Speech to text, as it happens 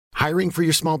Hiring for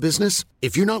your small business?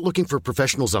 If you're not looking for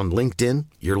professionals on LinkedIn,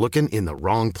 you're looking in the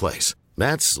wrong place.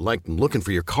 That's like looking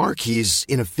for your car keys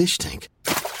in a fish tank.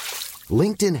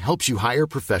 LinkedIn helps you hire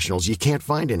professionals you can't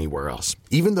find anywhere else,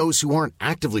 even those who aren't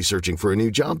actively searching for a new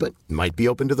job but might be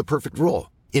open to the perfect role.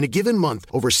 In a given month,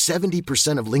 over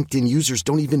 70% of LinkedIn users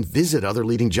don't even visit other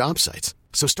leading job sites.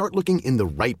 So start looking in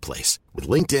the right place. With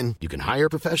LinkedIn, you can hire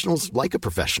professionals like a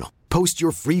professional. Post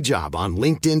your free job on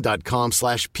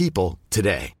linkedin.com/people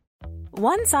today.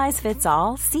 One size fits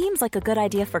all seems like a good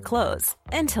idea for clothes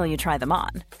until you try them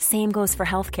on. Same goes for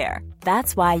healthcare.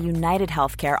 That's why United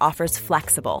Healthcare offers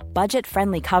flexible,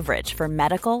 budget-friendly coverage for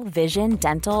medical, vision,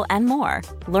 dental, and more.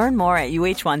 Learn more at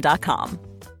uh1.com.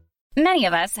 Many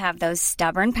of us have those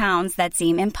stubborn pounds that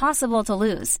seem impossible to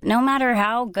lose, no matter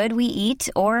how good we eat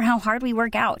or how hard we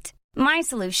work out. My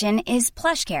solution is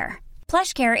PlushCare.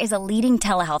 PlushCare is a leading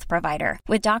telehealth provider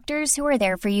with doctors who are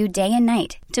there for you day and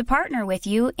night to partner with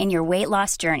you in your weight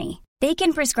loss journey. They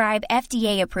can prescribe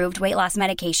FDA-approved weight loss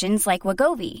medications like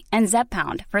Wegovy and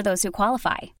Zepbound for those who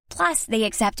qualify. Plus, they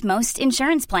accept most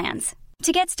insurance plans.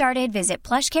 To get started, visit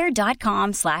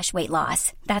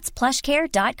plushcare.com/weightloss. That's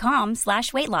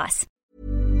plushcare.com/weightloss.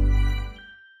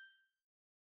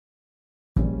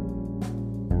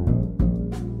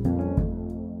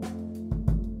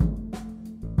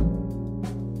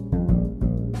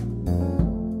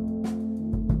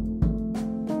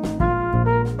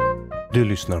 Du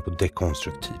lyssnar på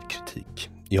dekonstruktiv kritik.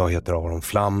 Jag heter Aron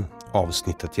Flam.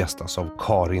 Avsnittet gästas av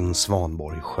Karin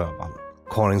Svanborg-Sjövall.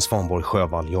 Karin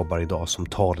Svanborg-Sjövall jobbar idag som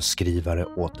talskrivare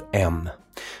åt M.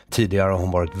 Tidigare har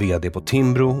hon varit vd på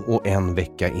Timbro och en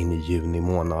vecka in i juni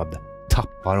månad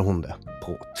tappar hon det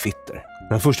på Twitter.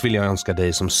 Men först vill jag önska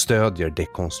dig som stödjer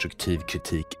dekonstruktiv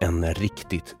kritik en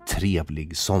riktigt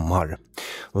trevlig sommar.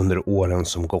 Under åren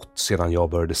som gått sedan jag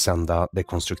började sända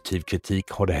dekonstruktiv kritik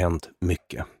har det hänt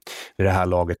mycket. Vid det här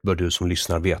laget bör du som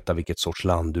lyssnar veta vilket sorts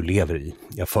land du lever i.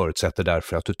 Jag förutsätter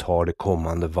därför att du tar det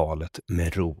kommande valet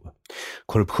med ro.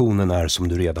 Korruptionen är som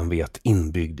du redan vet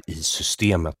inbyggd i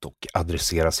systemet och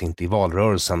adresseras inte i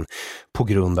valrörelsen på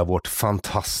grund av vårt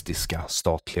fantastiska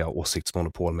statliga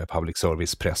åsiktsmonopol med public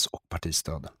service, press och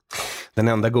partistöd. Den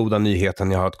enda goda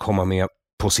nyheten jag har att komma med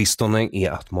på sistone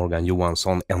är att Morgan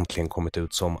Johansson äntligen kommit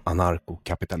ut som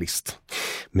anarkokapitalist.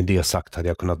 Med det sagt hade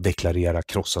jag kunnat deklarera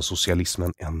krossa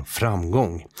socialismen en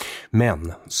framgång.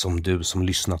 Men som du som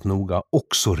lyssnat noga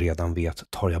också redan vet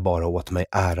tar jag bara åt mig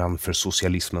äran för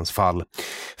socialismens fall.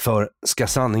 För ska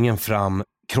sanningen fram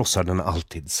krossar den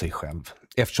alltid sig själv.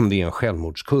 Eftersom det är en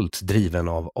självmordskult driven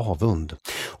av avund.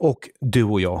 Och du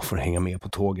och jag får hänga med på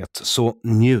tåget. Så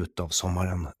njut av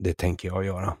sommaren, det tänker jag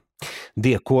göra.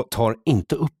 DK tar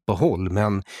inte uppehåll,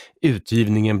 men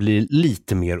utgivningen blir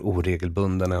lite mer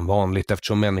oregelbunden än vanligt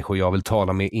eftersom människor jag vill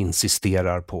tala med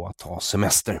insisterar på att ta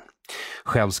semester.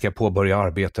 Själv ska jag påbörja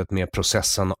arbetet med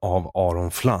processen av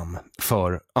Aron Flam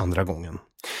för andra gången.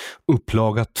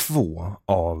 Upplaga 2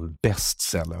 av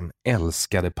bestsellern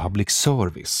Älskade public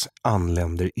service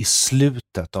anländer i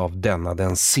slutet av denna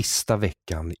den sista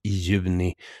veckan i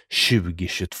juni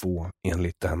 2022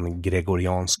 enligt den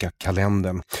gregorianska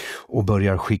kalendern och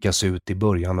börjar skickas ut i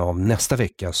början av nästa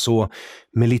vecka, så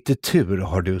med lite tur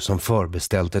har du som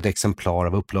förbeställt ett exemplar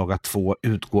av upplaga 2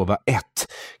 utgåva 1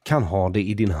 kan ha det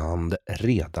i din hand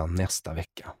redan nästa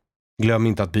vecka. Glöm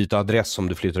inte att byta adress om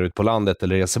du flyttar ut på landet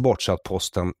eller reser bort så att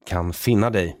posten kan finna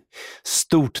dig.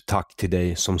 Stort tack till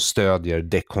dig som stödjer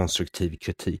dekonstruktiv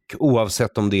kritik.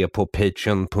 Oavsett om det är på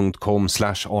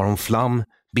patreon.com/aronflam,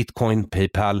 Bitcoin,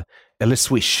 Paypal eller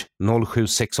Swish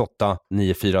 0768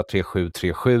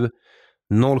 943737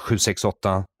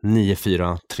 0768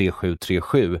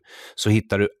 943737 så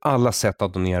hittar du alla sätt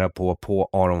att donera på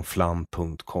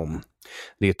aronflam.com.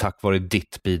 Det är tack vare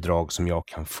ditt bidrag som jag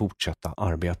kan fortsätta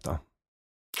arbeta.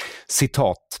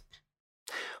 Citat.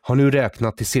 Har nu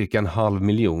räknat till cirka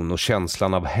 500 000 och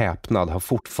känslan av häpnad har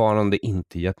fortfarande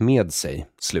inte gett med sig.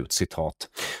 Slutcitat.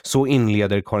 Så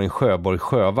inleder Karin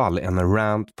Svanborg-Sjövall en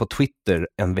rant på Twitter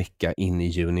en vecka in i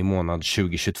juni månad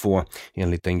 2022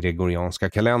 enligt den gregorianska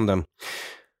kalendern.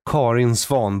 Karin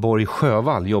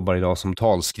Svanborg-Sjövall jobbar idag som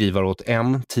talskrivare åt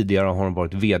M. Tidigare har hon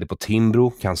varit vd på Timbro,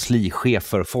 kanslichef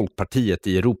för Folkpartiet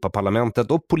i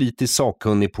Europaparlamentet och politisk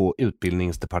sakkunnig på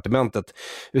utbildningsdepartementet.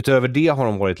 Utöver det har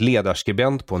hon varit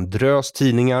ledarskribent på en drös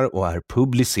tidningar och är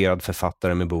publicerad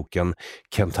författare med boken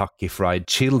Kentucky Fried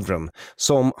Children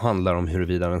som handlar om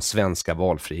huruvida den svenska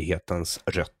valfrihetens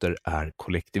rötter är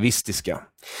kollektivistiska.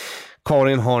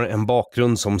 Karin har en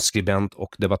bakgrund som skribent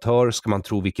och debattör. Ska man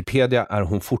tro Wikipedia är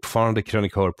hon fortfarande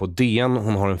krönikör på DN.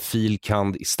 Hon har en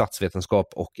fil.kand. I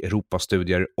statsvetenskap och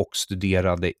Europastudier och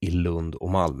studerade i Lund och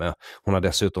Malmö. Hon har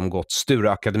dessutom gått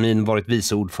Stureakademin, varit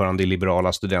vice ordförande i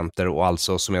Liberala studenter och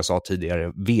alltså, som jag sa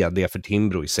tidigare, vd för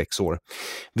Timbro i 6 år.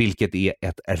 Vilket är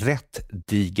ett rätt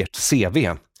digert CV.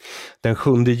 Den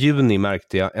 7 juni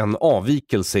märkte jag en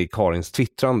avvikelse i Karins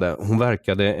twittrande. Hon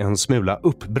verkade en smula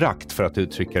uppbrakt, för att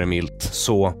uttrycka det milt.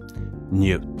 Så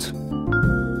njut.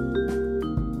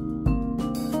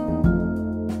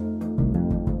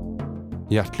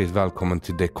 Hjärtligt välkommen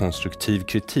till Dekonstruktiv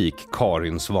kritik,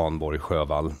 Karin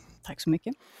Svanborg-Sjövall. Tack så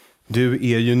mycket.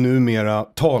 Du är ju numera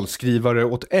talskrivare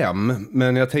åt M,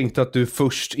 men jag tänkte att du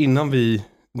först, innan vi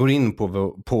går in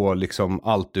på liksom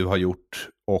allt du har gjort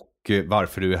och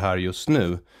varför du är här just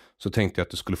nu, så tänkte jag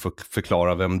att du skulle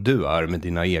förklara vem du är med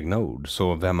dina egna ord.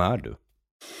 Så vem är du?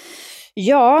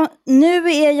 Ja, nu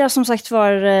är jag som sagt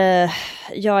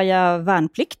gör jag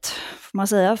värnplikt, får man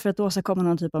säga, för att åstadkomma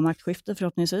någon typ av maktskifte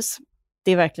förhoppningsvis.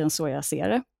 Det är verkligen så jag ser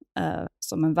det.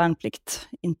 Som en värnplikt,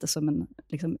 inte som en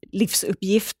liksom,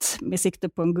 livsuppgift med sikte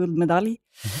på en guldmedalj.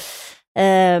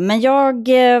 Men jag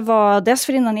var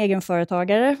dessförinnan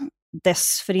egenföretagare,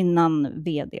 dessförinnan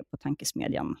vd på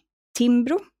tankesmedjan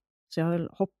Timbro. Så jag har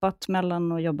hoppat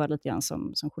mellan och jobbat lite grann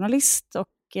som journalist. Och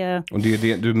det är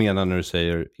det du menar när du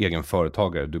säger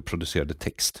egenföretagare, du producerade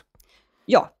text?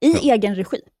 Ja, egen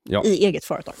regi, i eget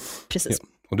företag, precis. Ja.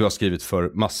 Och du har skrivit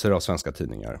för massor av svenska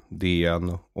tidningar,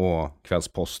 DN och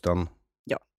Kvällsposten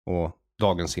och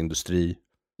Dagens Industri.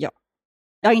 Ja,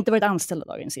 jag har inte varit anställd av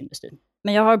Dagens Industri,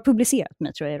 men jag har publicerat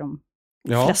mig, tror jag, i de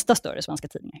flesta större svenska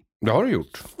tidningar. Det har du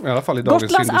gjort, i alla fall i Dagens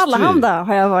Gotlands Industri. Allehanda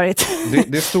har jag varit.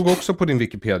 Det stod också på din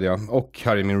Wikipedia och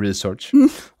här i min research.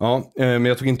 Ja, men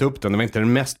jag tog inte upp den, det var inte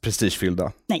den mest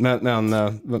prestigefyllda. Nej. Men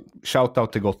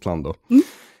shout-out till Gotland då.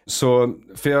 Så,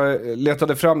 för jag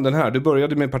letade fram den här. Du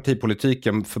började med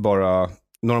partipolitiken för bara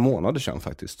några månader sedan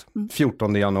faktiskt.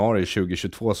 14 januari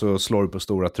 2022 så slår du på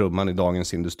stora trumman i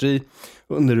Dagens Industri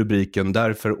under rubriken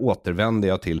 "Därför återvänder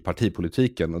jag till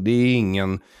partipolitiken". Och det är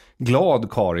ingen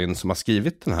glad Karin som har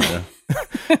skrivit den här,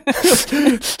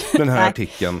 den här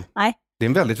artikeln. Nej. Det är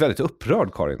en väldigt, väldigt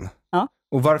upprörd Karin. Ja.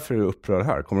 Och varför är du upprörd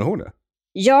här? Kommer du ihåg det?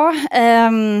 Ja,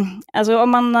 alltså om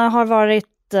man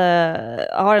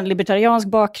har en libertariansk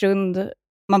bakgrund,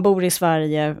 man bor i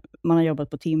Sverige, man har jobbat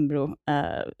på Timbro,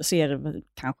 så är det väl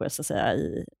kanske så att säga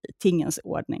i tingens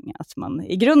ordning att man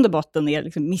i grund och botten är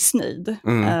liksom missnöjd.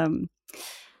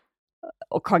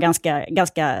 Och har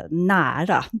ganska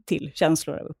nära till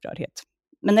känslor av upprördhet.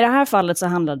 Men i det här fallet så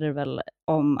handlade det väl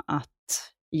om att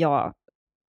jag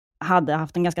hade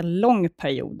haft en ganska lång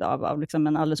period av liksom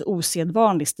en alldeles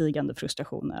osedvanlig stigande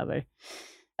frustration över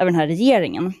den här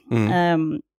regeringen.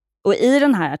 Och i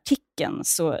den här artikeln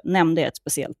så nämnde jag ett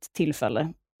speciellt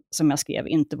tillfälle som jag skrev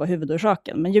inte var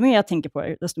huvudorsaken. Men ju mer jag tänker på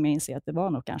det, desto mer inser jag att det var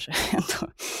nog kanske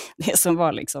ändå det som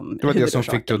var liksom det var det som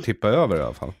fick dig att tippa över i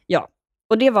alla fall. Ja,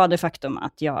 och det var det faktum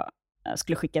att jag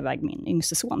skulle skicka iväg min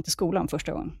yngste son till skolan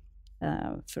första gången.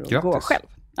 För att gå själv.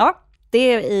 Ja, det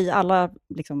är i alla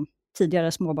liksom,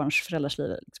 tidigare småbarnsföräldrars liv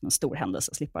liksom en stor händelse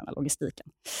att slippa den här logistiken.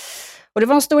 Och det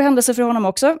var en stor händelse för honom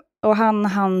också. Och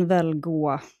han väl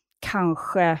gå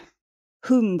kanske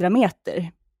 100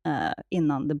 meter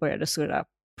innan det började surra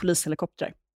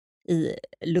polishelikoptrar i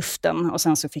luften. Och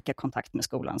sen så fick jag kontakt med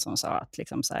skolan som sa att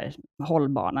liksom så här, håll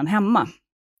barnen hemma.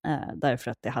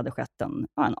 Därför att det hade skett en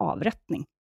avrättning.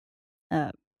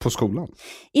 På skolan?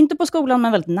 Inte på skolan,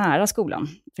 men väldigt nära skolan.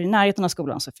 För i närheten av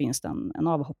skolan så finns det en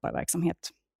avhopparverksamhet.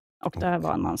 Och där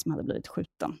var en man som hade blivit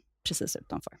skjuten precis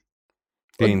utanför.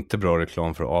 Det är inte bra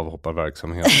reklam för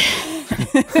avhopparverksamhet.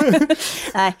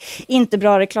 Nej, inte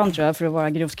bra reklam tror jag för att vara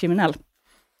grovt kriminell.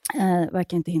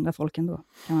 Verkar inte hindra folk ändå,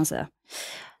 kan man säga.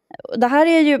 Det här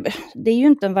är ju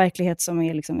inte en verklighet som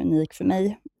är liksom unik för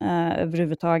mig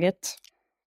överhuvudtaget.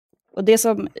 Och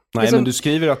men du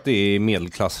skriver att det är i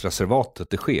medelklassreservatet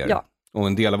det sker. Ja. Och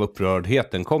en del av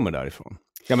upprördheten kommer därifrån.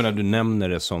 Jag menar, du nämner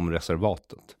det som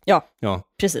reservatet. Ja,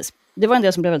 precis. Det var en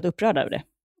del som blev väldigt upprörd över det.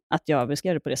 Att jag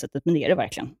beskrev det på det sättet, men det är det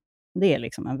verkligen. Det är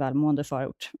liksom en välmående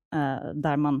förort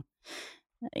där man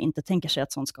inte tänker sig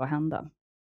att sånt ska hända.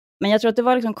 Men jag tror att det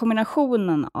var liksom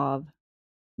kombinationen av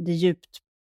det djupt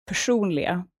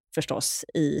personliga förstås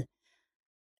i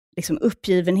liksom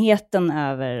uppgivenheten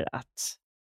över att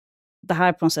det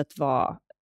här på något sätt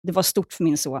det var stort för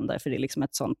min son därför det är liksom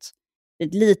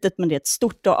ett litet men det är ett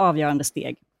stort och avgörande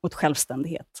steg mot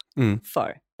självständighet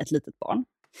för ett litet barn.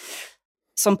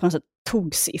 Som på något sätt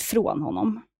togs ifrån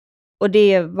honom. Och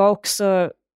det var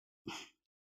också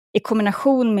i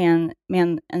kombination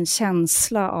med en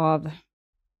känsla av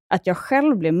att jag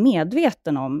själv blev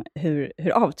medveten om hur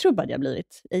avtrubbad jag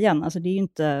blivit. Igen, alltså det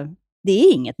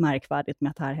är inget märkvärdigt med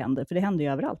att det här händer, för det händer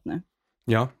ju överallt nu.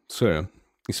 Ja, så är det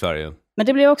i Sverige. Men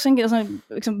det blev också en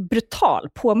liksom brutal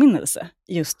påminnelse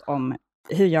just om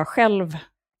hur jag själv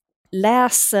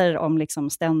läser om liksom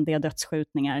ständiga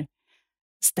dödsskjutningar,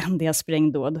 ständiga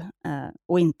sprängdåd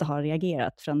och inte har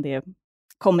reagerat förrän det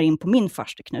kommer in på min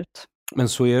farstuknut. Men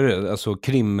så är det, alltså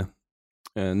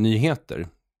krimnyheter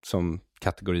som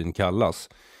kategorin kallas,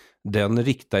 den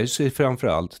riktar sig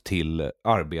framförallt till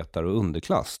arbetare och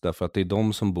underklass, därför att det är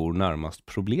de som bor närmast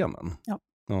problemen. Ja.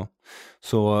 Ja.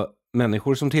 Så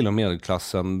människor som tillhör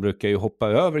medelklassen brukar ju hoppa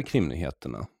över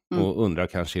krimnyheterna och undrar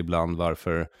kanske ibland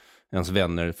varför ens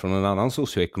vänner från en annan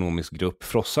socioekonomisk grupp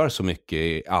frossar så mycket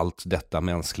i allt detta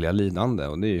mänskliga lidande,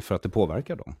 och det är ju för att det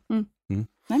påverkar dem.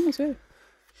 Nej, men så är det.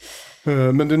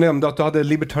 Men du nämnde att du hade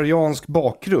libertariansk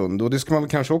bakgrund, och det ska man väl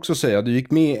kanske också säga. Du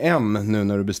gick med i M nu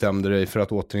när du bestämde dig för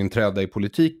att återinträda i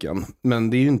politiken. Men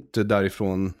det är ju inte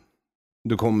därifrån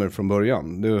du kommer från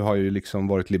början. Du har ju liksom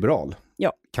varit liberal.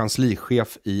 Ja.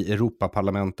 Kanslichef i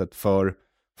Europaparlamentet för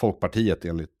Folkpartiet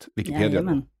enligt Wikipedia.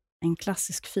 Jajamän. En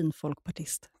klassisk fin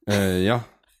folkpartist. Ja,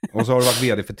 och så har du varit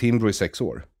vd för Timbro i 6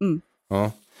 år.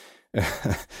 Ja.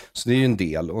 Så det är ju en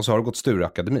del. Och så har du gått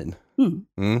Stureakademin.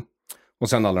 Och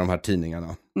sen alla de här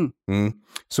tidningarna.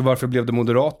 Så varför blev det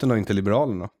Moderaterna och inte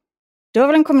Liberalerna? Det var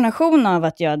väl en kombination av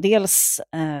att jag dels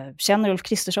känner Ulf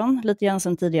Kristersson lite grann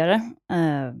sedan tidigare.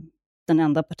 Den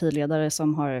enda partiledare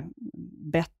som har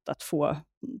bett att få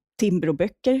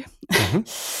Timbro-böcker.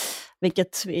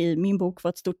 Vilket i min bok var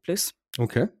ett stort plus.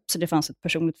 Okay. Så det fanns ett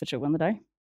personligt förtroende där.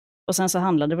 Och sen så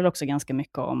handlade det väl också ganska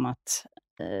mycket om att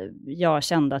jag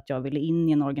kände att jag ville in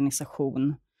i en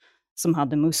organisation som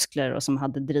hade muskler och som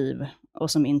hade driv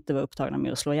och som inte var upptagna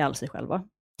med att slå ihjäl sig själva.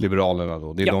 Liberalerna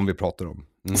då, det är de vi pratar om.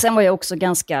 Sen var jag också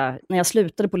när jag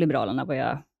slutade på Liberalerna,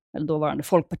 eller dåvarande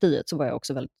Folkpartiet, så var jag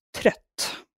också väldigt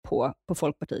trött på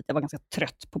Folkpartiet. Jag var ganska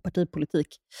trött på partipolitik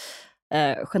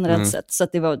generellt sett. Så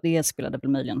att det spelade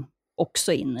väl möjligen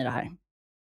också in i det här.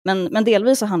 Men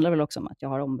delvis så handlar det väl också om att jag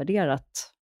har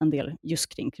omvärderat en del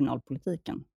just kring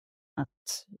kriminalpolitiken.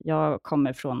 Att jag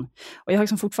kommer från, och jag har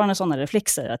liksom fortfarande sådana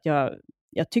reflexer, att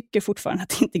jag tycker fortfarande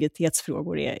att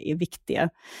integritetsfrågor är viktiga.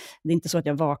 Det är inte så att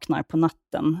jag vaknar på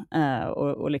natten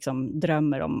och liksom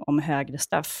drömmer om högre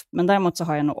straff. Men däremot så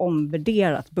har jag nog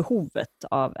omvärderat behovet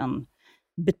av en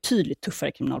betydligt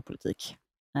tuffare kriminalpolitik.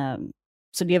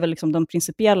 Så det är väl liksom de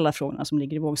principiella frågorna som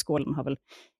ligger i vågskålen har väl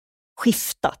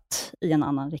skiftat i en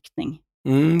annan riktning.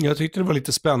 Jag tyckte det var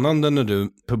lite spännande när du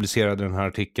publicerade den här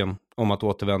artikeln om att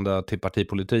återvända till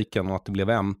partipolitiken och att det blev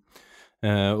M.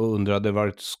 Och undrade var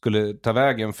det skulle ta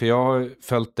vägen. För jag har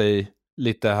följt dig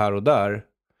lite här och där.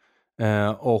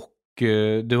 Och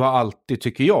du har alltid,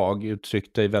 tycker jag,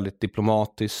 uttryckt dig väldigt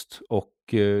diplomatiskt och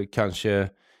kanske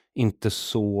inte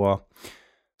så,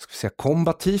 ska vi säga,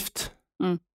 kombativt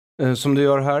som du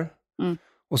gör här.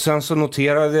 Och sen så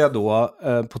noterade jag då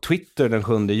på Twitter den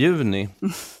 7 juni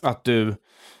att du,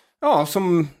 ja,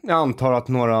 som jag antar att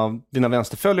några av dina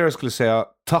vänsterföljare skulle säga,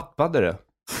 tappade det.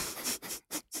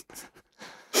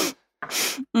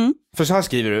 För så här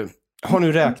skriver du: har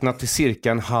nu räknat till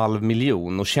cirka 500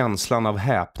 000 och känslan av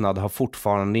häpnad har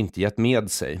fortfarande inte gett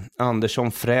med sig.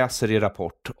 Andersson fräser i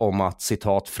rapport om att,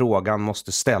 citat, frågan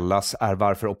måste ställas är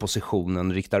varför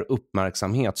oppositionen riktar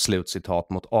uppmärksamhet, slutcitat,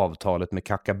 mot avtalet med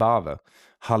Kakabave.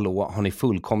 Hallå, har ni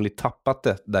fullkomligt tappat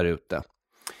det där ute?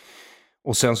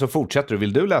 Och sen så fortsätter du.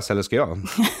 Vill du läsa eller ska jag?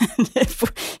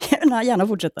 Gärna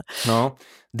fortsätta. Ja,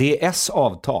 det är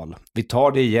S-avtal. Vi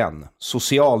tar det igen.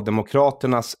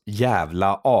 Socialdemokraternas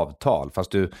jävla avtal.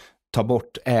 Fast du tar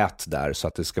bort ät där så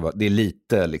att det ska vara, det är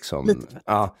lite liksom. Lite.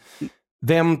 Ja.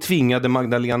 Vem tvingade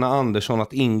Magdalena Andersson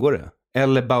att ingå det?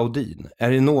 Eller Baudin?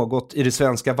 Är det något i det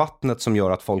svenska vattnet som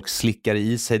gör att folk slickar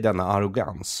i sig denna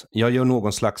arrogans? Jag gör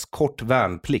någon slags kort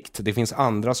värnplikt. Det finns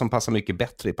andra som passar mycket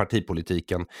bättre i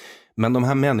partipolitiken. Men de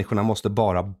här människorna måste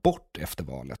bara bort efter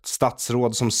valet.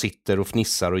 Statsråd som sitter och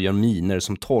fnissar och gör miner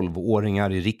som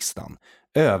 12-åringar i riksdagen.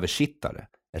 Översittare.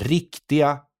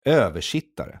 Riktiga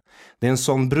översittare. Det är en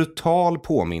sån brutal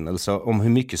påminnelse om hur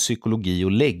mycket psykologi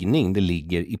och läggning det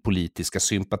ligger i politiska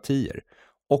sympatier.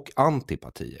 Och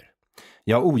antipatier.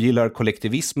 Jag ogillar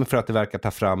kollektivism för att det verkar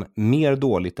ta fram mer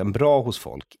dåligt än bra hos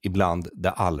folk, ibland det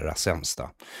allra sämsta.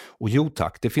 Och jo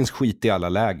tack, det finns skit i alla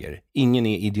läger. Ingen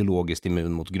är ideologiskt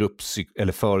immun mot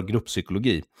för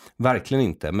grupppsykologi. Verkligen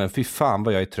inte, men fy fan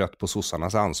vad jag är trött på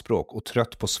sossarnas anspråk och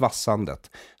trött på svassandet.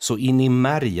 Så in i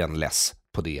märgen less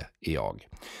på det är jag.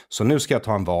 Så nu ska jag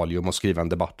ta en valium och skriva en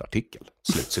debattartikel.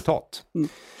 Slutcitat.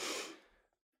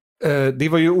 Det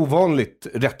var ju ovanligt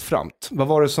rättframt. Vad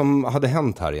var det som hade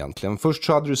hänt här egentligen? Först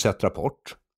så hade du sett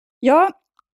Rapport. Ja,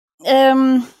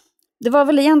 det var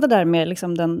väl igen det där med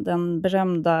liksom den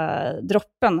berömda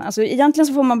droppen. Alltså egentligen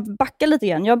så får man backa lite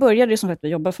grann. Jag började ju som sagt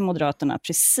jobba för Moderaterna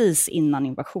precis innan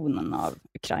invasionen av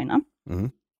Ukraina.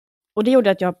 Mm. Och det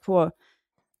gjorde att jag på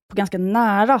ganska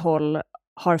nära håll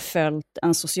har följt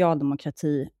en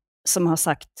socialdemokrati som har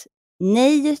sagt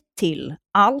nej till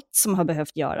allt som har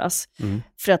behövt göras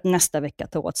för att nästa vecka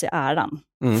ta åt sig äran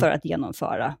för att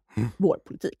genomföra vår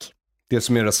politik. Det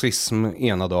som är rasism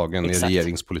ena dagen är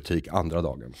regeringspolitik andra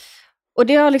dagen. Och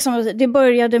det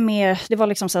började med, det var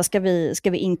liksom så här, ska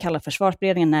vi inkalla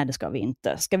försvarsberedningen? Nej, det ska vi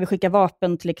inte. Ska vi skicka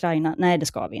vapen till Ukraina? Nej, det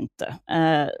ska vi inte.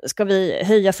 Ska vi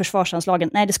höja försvarsanslagen?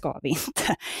 Nej, det ska vi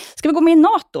inte. Ska vi gå med i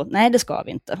NATO? Nej, det ska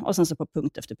vi inte. Och sen så på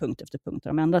punkt efter punkt efter punkt har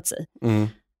de ändrat sig.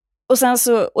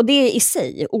 Och det är i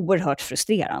sig oerhört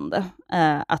frustrerande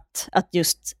att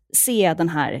just se den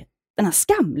här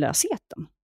skamlösheten.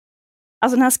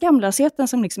 Alltså den här skamlösheten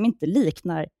som liksom inte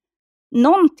liknar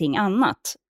någonting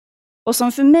annat. Och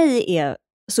som för mig är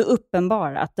så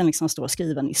uppenbar att den liksom står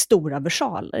skriven i stora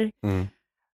versaler.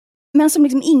 Men som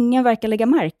liksom ingen verkar lägga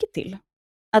märke till.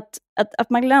 Att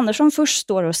Magdalena Andersson först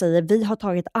står och säger vi har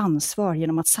tagit ansvar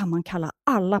genom att sammankalla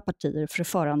alla partier för att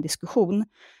föra en diskussion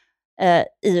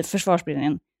i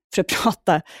försvarsberedningen för att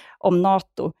prata om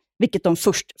NATO. Vilket de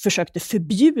först försökte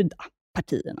förbjuda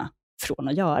partierna från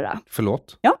att göra.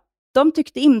 Förlåt? Ja. De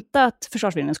tyckte inte att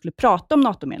försvarsberedningen skulle prata om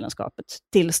NATO-medlemskapet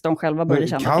tills de själva började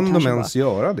känna att kan de ens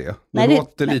göra det? Det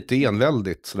låter lite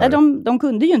enväldigt. Sådär. Nej, de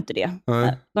kunde ju inte det.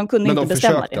 Nej. De kunde inte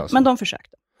bestämma det. Alltså. Men de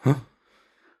försökte.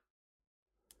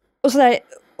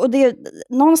 Och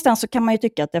någonstans så kan man ju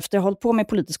tycka att efter att ha hållit på med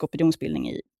politisk opinionsbildning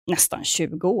i nästan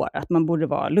 20 år, att man borde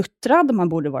vara luttrad, man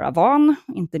borde vara van,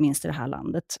 inte minst i det här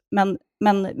landet.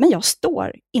 Men jag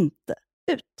står inte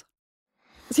ut.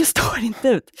 Så jag står inte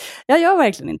ut. Jag gör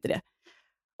verkligen inte det.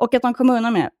 Och att de kommer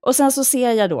undan med. Och sen så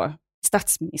ser jag då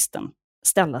statsministern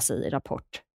ställa sig i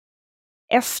Rapport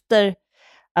efter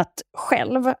att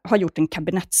själv ha gjort en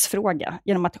kabinettsfråga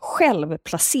genom att själv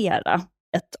placera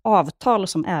ett avtal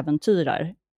som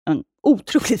äventyrar en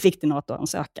otroligt viktig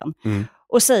NATO-ansökan.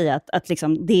 Och säga att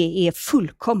liksom det är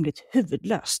fullkomligt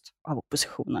huvudlöst av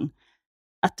oppositionen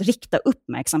att rikta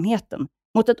uppmärksamheten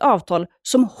mot ett avtal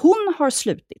som hon har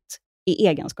slutit i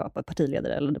egenskap av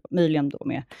partiledare, eller möjligen då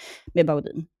med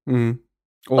Baudin.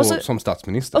 Och så, som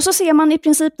statsminister. Och så ser man i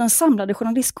princip den samlade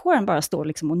journalistkåren bara stå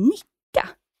liksom och nicka.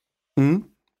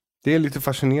 Det är lite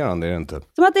fascinerande, är det inte?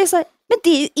 Som att det är så här, men det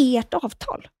är ju ert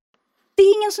avtal. Det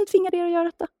är ingen som tvingar er att göra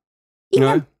detta.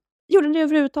 Ingen gjorde det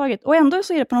överhuvudtaget. Och ändå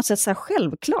så är det på något sätt så här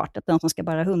självklart att den som ska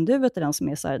bära hundhuvudet är den som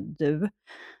är så här,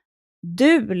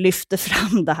 du lyfter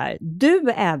fram det här.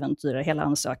 Du äventyrar hela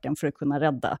ansökan för att kunna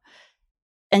rädda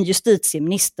en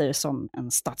justitieminister som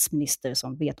en statsminister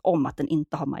som vet om att den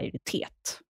inte har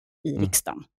majoritet i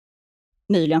riksdagen.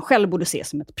 Möjligen själv borde se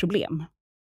som ett problem.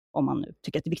 Om man nu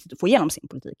tycker att det är viktigt att få igenom sin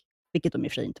politik. Vilket de i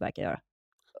och för sig inte verkar göra.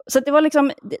 Så det var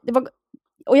liksom,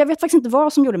 och jag vet faktiskt inte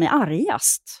vad som gjorde mig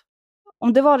argast.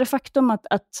 Om det var det faktum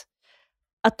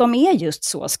att de är just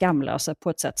så skamlösa på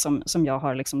ett sätt som jag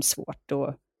har liksom svårt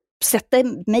att sätta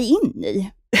mig in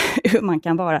i. Hur man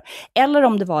kan vara. Eller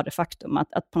om det var det faktum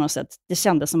att på något sätt det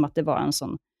kändes som att det var en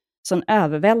sån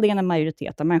överväldigande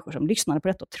majoritet av människor som lyssnade på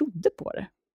detta och trodde på det.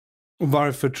 Och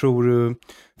varför tror du...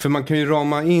 För man kan ju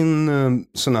rama in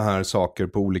såna här saker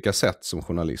på olika sätt som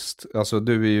journalist. Alltså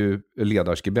du är ju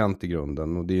ledarskribent i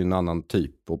grunden och det är ju en annan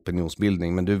typ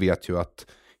opinionsbildning. Men du vet ju att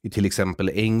i till exempel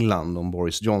England, om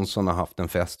Boris Johnson har haft en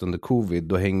fest under covid,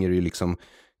 då hänger det ju liksom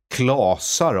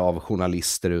klasar av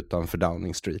journalister utanför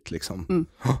Downing Street liksom.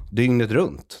 Dygnet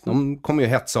runt. De kommer ju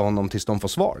hetsa honom tills de får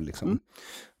svar liksom.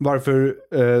 Varför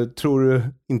tror du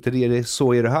inte det är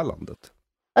så i det här landet?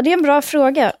 Ja, det är en bra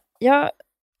fråga. Jag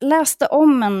läste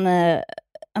om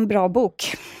en bra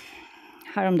bok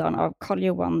häromdagen av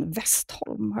Carl-Johan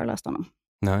Westholm. Har du läst honom?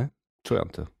 Nej, tror jag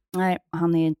inte. Nej,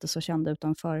 han är inte så känd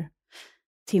utanför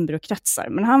Timbro-kretsar.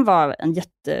 Men han var en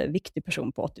jätteviktig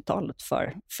person på 80-talet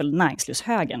för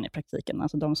näringslivshögern i praktiken.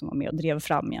 Alltså de som var med och drev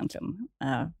fram egentligen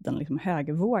den liksom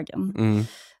högervågen.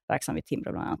 Verksam vid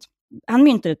Timbro bland annat. Han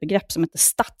myntade ett begrepp som heter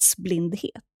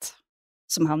statsblindhet.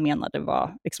 Som han menade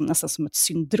var liksom nästan som ett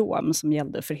syndrom som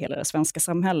gällde för hela det svenska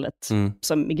samhället.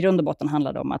 Som i grund och botten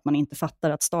handlade om att man inte fattar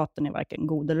att staten är varken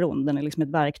god eller ond. Den är liksom ett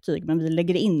verktyg, men vi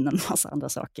lägger in en massa andra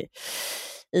saker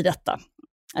i detta.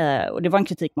 Och det var en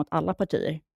kritik mot alla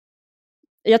partier.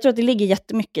 Jag tror att det ligger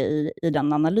jättemycket i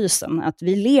den analysen. Att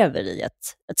vi lever i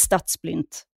ett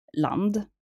statsblint land.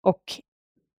 Och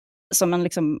som en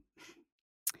liksom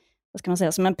vad ska man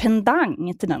säga, som en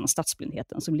pendang till den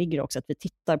statsblindheten, så ligger också att vi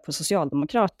tittar på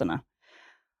Socialdemokraterna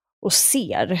och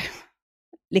ser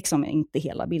liksom inte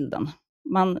hela bilden.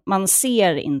 Man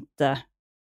ser inte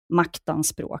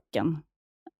maktanspråken.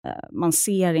 Man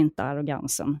ser inte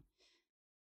arrogansen.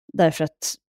 Därför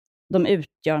att de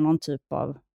utgör någon typ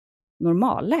av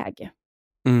normalläge.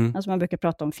 Alltså man brukar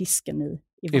prata om fisken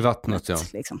i vattnet. Ja.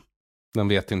 Liksom. De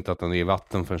vet inte att den är i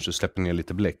vatten förrän du släpper ner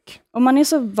lite bläck. Och man är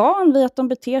så van vid att de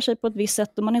beter sig på ett visst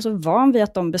sätt, och man är så van vid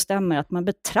att de bestämmer, att man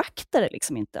betraktar det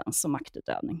liksom inte ens som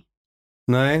maktutövning.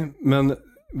 Nej, men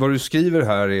vad du skriver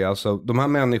här är alltså, de här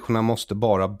människorna måste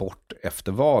bara bort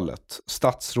efter valet.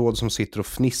 Statsråd som sitter och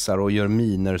fnissar och gör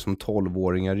miner som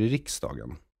 12-åringar i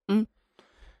riksdagen.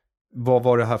 Vad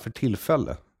var det här för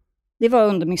tillfälle? Det var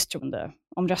under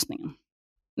misstroendeomröstningen.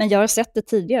 Men jag har sett det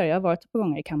tidigare, jag har varit på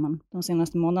gånger i kammaren de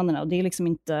senaste månaderna, och det är liksom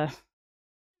inte,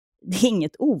 det är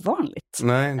inget ovanligt.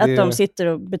 Nej, att de sitter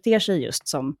och beter sig just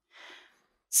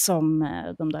som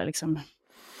de där liksom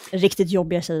riktigt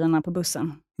jobbiga tjejerna på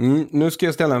bussen. Nu ska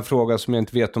jag ställa en fråga som jag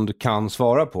inte vet om du kan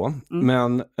svara på.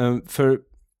 Men för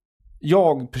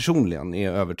jag personligen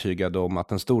är övertygad om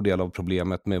att en stor del av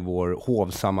problemet med vår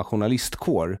hovsamma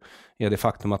journalistkår är det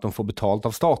faktum att de får betalt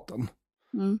av staten.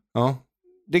 Ja,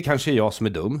 det kanske är jag som är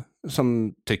dum,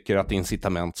 som tycker att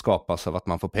incitament skapas av att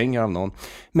man får pengar av någon.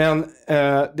 Men det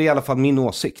är i alla fall min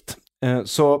åsikt.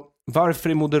 Så varför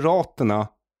är Moderaterna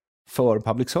för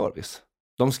public service?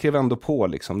 De skrev ändå på,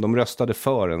 liksom. De röstade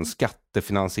för en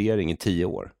skattefinansiering i 10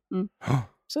 år.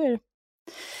 Så är det.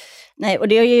 Nej, och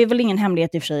det är ju väl ingen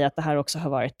hemlighet i och för sig att det här också har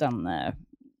varit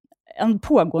en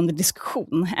pågående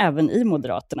diskussion även i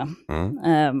Moderaterna.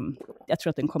 Jag tror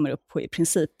att den kommer upp på i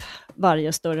princip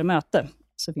varje större möte.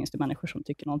 Så finns det människor som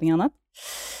tycker någonting annat.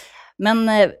 Men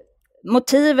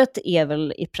motivet är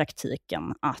väl i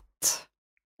praktiken att,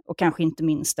 och kanske inte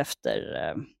minst efter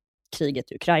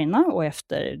kriget i Ukraina och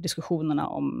efter diskussionerna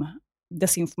om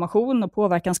desinformation och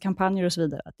påverkanskampanjer och så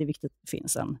vidare, att det är viktigt att det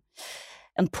finns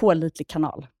en pålitlig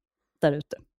kanal där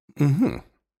ute.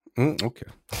 Okej.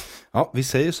 Ja, vi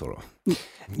säger så då.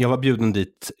 Jag var bjuden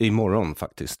dit imorgon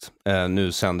faktiskt.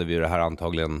 Nu sänder vi det här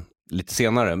antagligen lite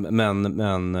senare,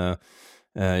 men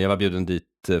jag var bjuden dit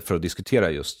för att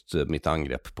diskutera just mitt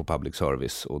angrepp på public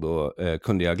service, och då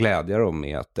kunde jag glädja dem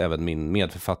med att även min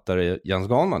medförfattare Jens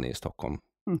Ganman är i Stockholm.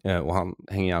 Och han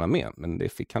hänger gärna med, men det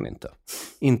fick han inte.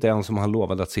 Inte ens om han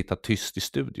lovade att sitta tyst i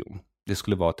studion. Det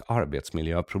skulle vara ett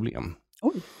arbetsmiljöproblem.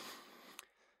 Oj.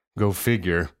 Go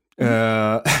figure.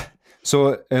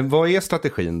 Så vad är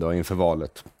strategin då inför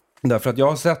valet? Därför att jag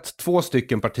har sett 2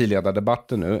 stycken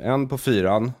partiledardebatter nu. En på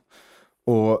 4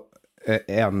 och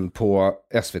en på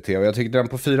SVT. Och jag tycker den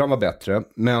på 4 var bättre.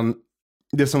 Men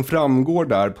det som framgår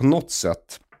där på något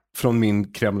sätt från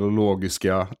min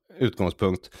kremlologiska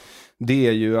utgångspunkt, det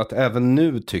är ju att även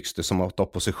nu tycks det som att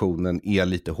oppositionen är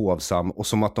lite hovsam, och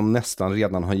som att de nästan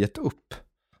redan har gett upp.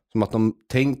 Som att de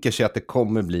tänker sig att det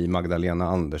kommer bli Magdalena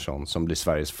Andersson som blir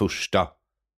Sveriges första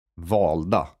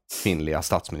valda kvinnliga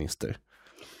statsminister.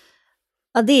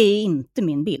 Ja, det är inte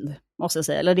min bild, måste jag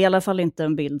säga. Eller det är i alla fall inte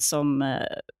en bild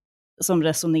som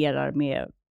resonerar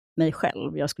med mig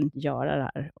själv. Jag skulle inte göra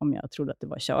det här om jag trodde att det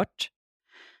var kört.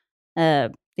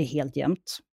 Det är helt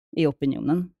jämnt i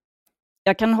opinionen.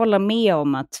 Jag kan hålla med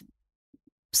om att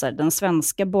den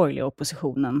svenska borgerliga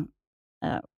oppositionen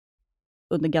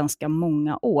under ganska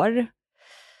många år,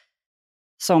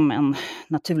 som en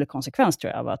naturlig konsekvens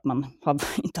tror jag av att man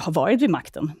inte har varit vid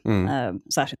makten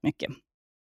särskilt mycket,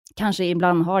 kanske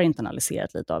ibland har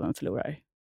internaliserat lite av en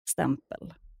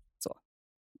förlorarstämpel. Så.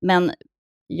 Men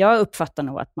jag uppfattar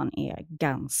nog att man är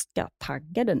ganska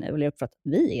taggade nu, eller jag uppfattar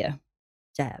att vi är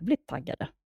jävligt taggade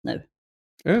nu.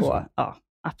 Ja,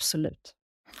 absolut.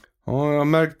 Ja, jag har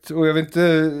märkt, och jag vill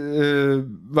inte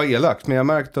vara elakt, men jag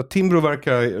har märkt att Timbro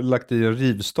verkar ha lagt i en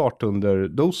rivstart under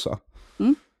Dosa.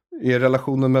 Är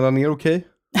relationen mellan er okej?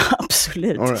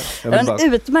 Absolut. Right. Jag har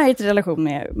en utmärkt relation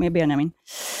med Benjamin.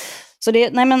 Så det,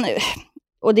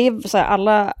 och det är så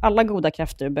här, alla goda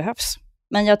krafter behövs.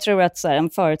 Men jag tror att så här, en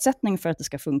förutsättning för att det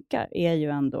ska funka är ju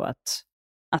ändå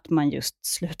att man just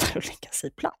slutar att lägga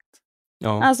sig platt.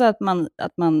 Ja. Alltså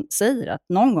att man säger att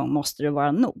någon gång måste det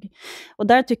vara nog. Och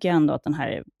där tycker jag ändå att den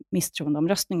här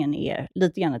misstroendeomröstningen är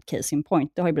lite grann ett case in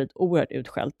point. Det har ju blivit oerhört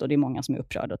utskällt och det är många som är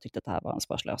upprörda och tyckte att det här var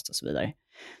ansvarslöst och så vidare.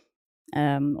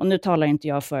 Och nu talar inte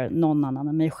jag för någon annan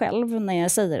än mig själv när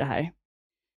jag säger det här.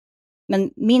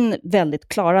 Men min väldigt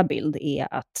klara bild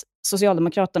är att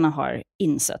Socialdemokraterna har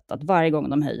insett att varje gång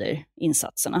de höjer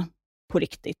insatserna på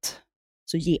riktigt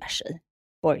så ger sig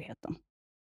borgerligheten.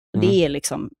 Och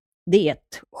det är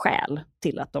ett skäl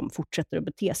till att de fortsätter att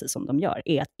bete sig som de gör,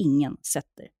 är att ingen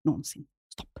sätter någonsin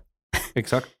stopp.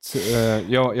 Exakt.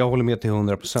 Jag håller med till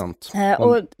 100%.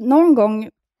 Och någon gång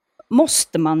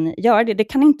måste man göra det. Det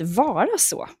kan inte vara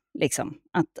så. Liksom,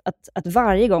 att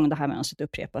varje gång det här mönstret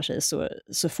upprepar sig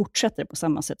så fortsätter det på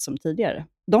samma sätt som tidigare.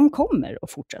 De kommer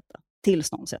att fortsätta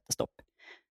tills någon sätter stopp.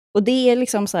 Och det är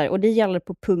liksom så här, och det gäller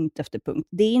på punkt efter punkt.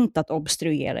 Det är inte att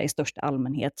obstruera i största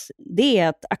allmänhet. Det är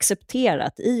att acceptera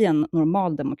att i en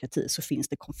normal demokrati så finns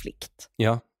det konflikt.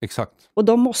 Ja, exakt. Och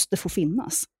de måste få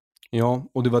finnas. Ja,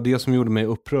 och det var det som gjorde mig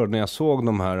upprörd när jag såg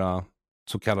de här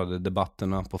så kallade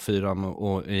debatterna på 4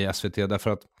 och i SVT. Därför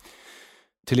att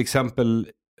till exempel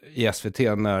i SVT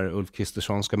när Ulf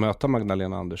Kristersson ska möta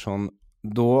Magdalena Andersson,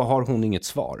 då har hon inget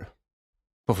svar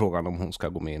på frågan om hon ska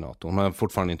gå med i NATO. Hon har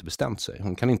fortfarande inte bestämt sig.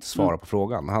 Hon kan inte svara på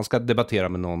frågan. Han ska debattera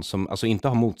med någon som alltså inte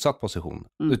har motsatt position,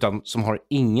 utan som har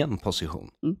ingen position.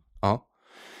 Ja.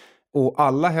 Och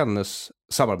alla hennes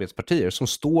samarbetspartier som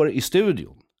står i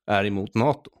studion är emot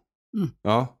NATO.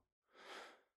 Ja.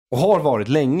 Och har varit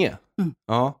länge.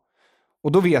 Ja.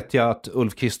 Och då vet jag att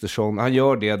Ulf Kristersson, han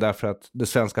gör det därför att det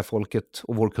svenska folket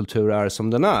och vår kultur är som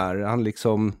den är. Han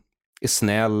liksom är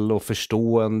snäll och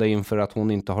förstående inför att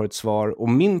hon inte har ett svar. Och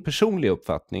min personliga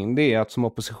uppfattning, det är att som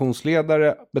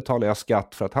oppositionsledare betalar jag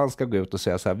skatt för att han ska gå ut och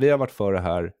säga så här: vi har varit för det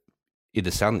här i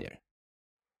decennier.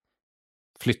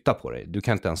 Flytta på dig, du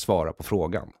kan inte ens svara på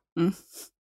frågan.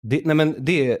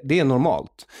 Det är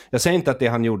normalt. Jag säger inte att det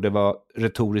han gjorde var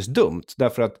retoriskt dumt,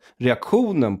 därför att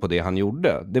reaktionen på det han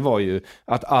gjorde, det var ju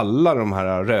att alla de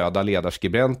här röda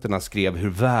ledarskribenterna skrev hur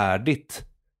värdigt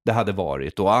det hade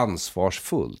varit och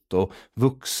ansvarsfullt och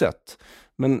vuxet.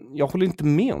 Men jag håller inte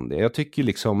med om det. Jag tycker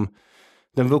liksom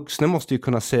den vuxne måste ju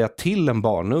kunna säga till en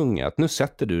barnunge att nu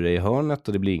sätter du dig i hörnet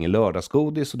och det blir ingen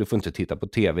lördagsgodis och du får inte titta på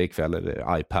tv ikväll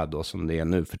eller iPad då, som det är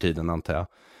nu för tiden antar jag.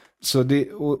 Så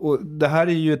det, och det här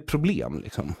är ju ett problem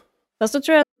liksom. Fast då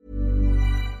tror jag...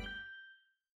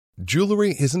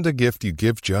 Jewelry isn't a gift you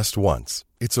give just once.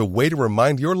 It's a way to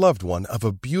remind your loved one of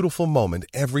a beautiful moment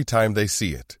every time they see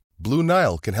it. Blue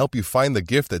Nile can help you find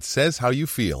the gift that says how you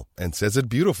feel and says it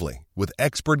beautifully, with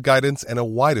expert guidance and a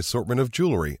wide assortment of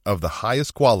jewelry of the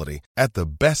highest quality at the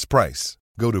best price.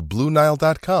 Go to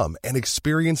BlueNile.com and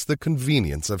experience the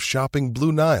convenience of shopping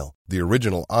Blue Nile, the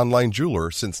original online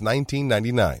jeweler since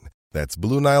 1999. That's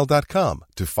BlueNile.com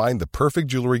to find the perfect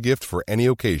jewelry gift for any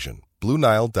occasion.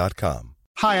 BlueNile.com.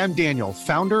 Hi, I'm Daniel,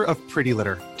 founder of Pretty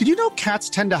Litter. Did you know cats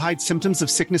tend to hide symptoms of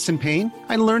sickness and pain?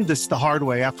 I learned this the hard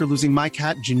way after losing my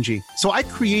cat, Gingy. So I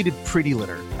created Pretty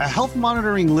Litter, a health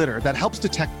monitoring litter that helps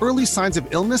detect early signs of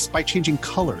illness by changing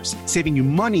colors, saving you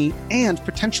money and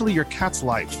potentially your cat's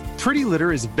life. Pretty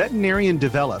Litter is veterinarian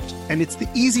developed, and it's the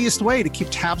easiest way to keep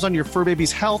tabs on your fur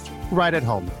baby's health right at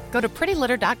home. Go to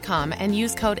prettylitter.com and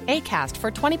use code ACAST for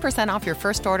 20% off your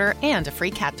first order and a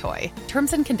free cat toy.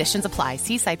 Terms and conditions apply.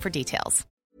 See site for details.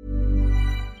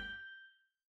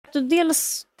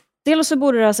 Dels så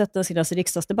borde det ha sett i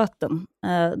riksdagsdebatten.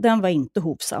 Den var inte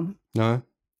hovsam. Nej.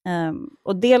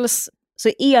 Och dels så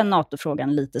är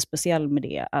NATO-frågan lite speciell med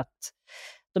det att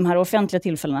de här offentliga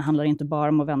tillfällena handlar inte bara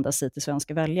om att vända sig till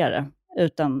svenska väljare,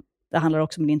 utan det handlar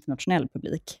också om en internationell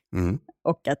publik.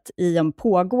 Och att i en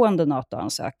pågående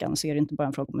NATO-ansökan så är det inte bara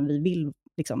en fråga om vi vill,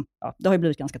 liksom, ja, det har ju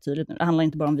blivit ganska tydligt nu. Det handlar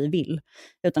inte bara om vi vill,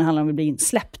 utan det handlar om vi blir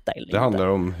insläppta eller inte. Det handlar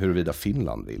om huruvida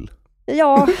Finland vill.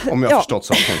 Ja, om jag har förstått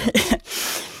saken.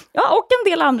 Ja, och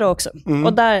en del andra också.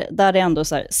 Och där är ändå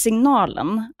så här,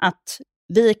 signalen att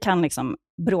vi kan liksom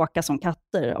bråka som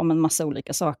katter om en massa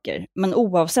olika saker. Men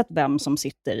oavsett vem som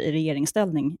sitter i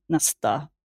regeringsställning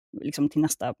till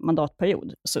nästa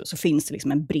mandatperiod så finns det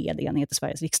liksom en bred enighet i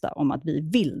Sveriges riksdag om att vi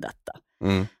vill detta.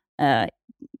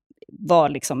 Var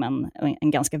liksom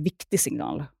en ganska viktig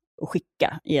signal att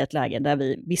skicka i ett läge där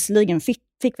vi visserligen fick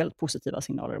väldigt positiva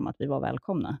signaler om att vi var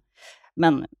välkomna.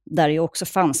 Men där det också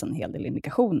fanns en hel del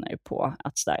indikationer på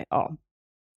att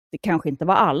det kanske inte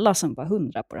var alla som var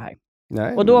 100 på det här.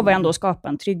 Nej. Och då var ändå att skapa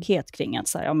en trygghet kring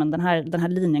att men den här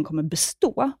linjen kommer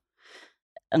bestå,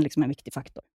 en viktig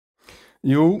faktor.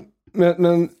 Jo,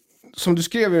 men som du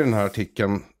skrev i den här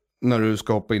artikeln, när du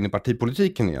ska hoppa in i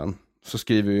partipolitiken igen, så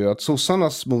skriver ju att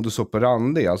sossarnas modus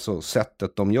operandi, alltså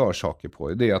sättet de gör saker på,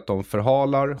 det är att de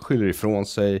förhalar, skyller ifrån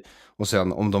sig och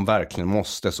sen om de verkligen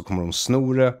måste så kommer de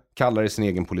snore, kallar det sin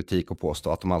egen politik och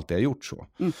påstå att de alltid har gjort så.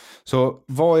 Så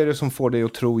vad är det som får dig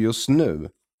att tro just nu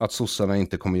att sossarna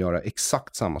inte kommer göra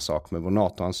exakt samma sak med vår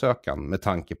NATO-ansökan med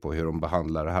tanke på hur de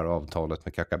behandlar det här avtalet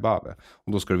med Kakabaveh?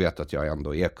 Och då ska du veta att jag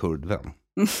ändå är kurdvän.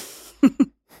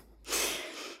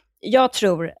 Jag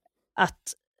tror att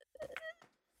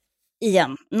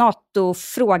igen,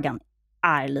 NATO-frågan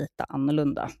är lite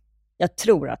annorlunda. Jag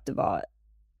tror att det var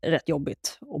rätt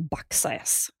jobbigt att baxa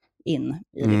in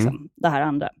i det här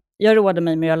andra. jag rådde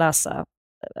mig med att läsa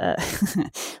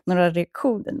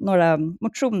några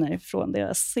motioner från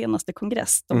deras senaste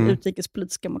kongress, de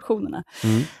utrikespolitiska motionerna.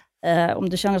 Om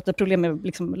du känner att det är problem med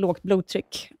liksom lågt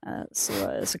blodtryck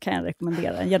så kan jag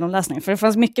rekommendera en genomläsning. För det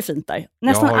fanns mycket fint där.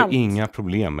 Nästan jag har allt. Inga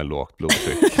problem med lågt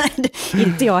blodtryck.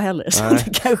 Inte jag heller, som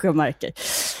du kanske märker.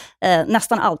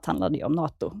 Nästan allt handlade ju om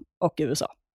NATO och USA.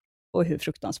 Och hur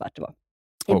fruktansvärt det var.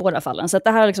 I båda fallen. Så att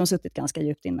det här har liksom suttit ganska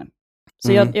djupt inne.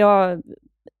 Så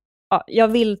jag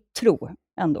vill tro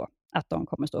ändå att de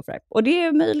kommer stå för det. Och det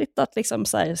är möjligt att liksom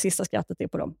så här, sista skrattet är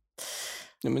på dem.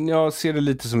 Ja, men jag ser det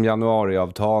lite som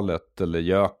januariavtalet eller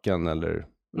göken eller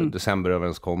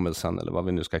decemberöverenskommelsen eller vad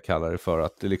vi nu ska kalla det för.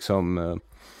 Att det liksom,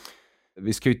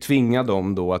 vi ska ju tvinga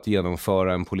dem då att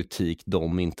genomföra en politik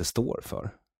de inte står för.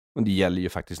 Och det gäller ju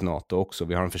faktiskt NATO också.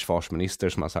 Vi har en försvarsminister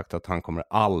som har sagt att han kommer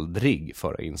aldrig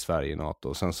föra in Sverige i NATO.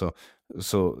 Och sen så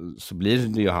blir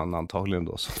det ju han antagligen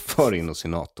då som för in oss i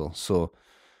NATO. Så,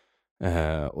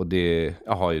 och det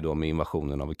har ju då med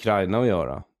invasionen av Ukraina att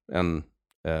göra.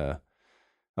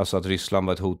 Alltså att Ryssland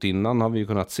var ett hot innan har vi ju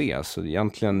kunnat se. Så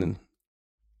egentligen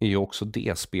är ju också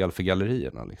det spel för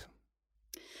gallerierna. Liksom.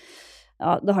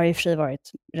 Ja, det har i och för sig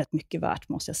varit rätt mycket värt,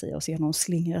 måste jag säga, att se någon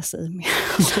slingra sig med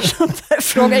sånt där.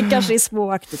 Frågan kanske är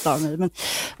småaktigt av mig, men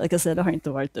jag kan säga det har inte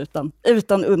varit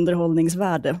utan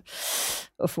underhållningsvärde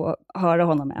att få höra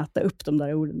honom äta upp de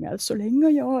där orden med så länge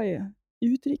jag är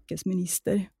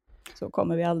utrikesminister så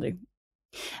kommer vi aldrig.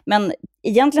 Men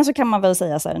egentligen så kan man väl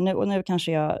säga så här, nu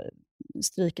kanske jag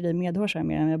stryker i medhårs här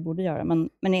mer än jag borde göra,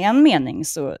 men i en mening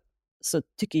så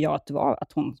tycker jag att det var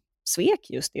att hon svek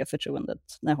just det förtroendet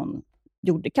när hon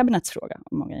gjorde kabinettsfråga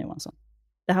om Morgan Johansson.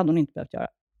 Det hade hon inte behövt göra.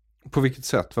 På vilket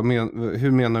sätt?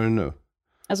 Hur menar du nu?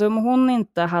 Alltså om hon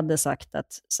inte hade sagt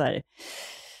att så här,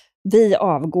 vi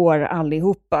avgår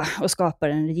allihopa och skapar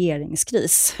en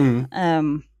regeringskris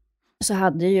så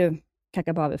hade ju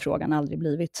Kakabaveh-frågan aldrig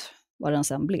blivit vad den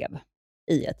sen blev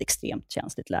i ett extremt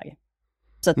känsligt läge.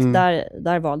 Så att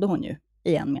där valde hon ju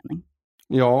i en mening.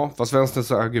 Ja, fast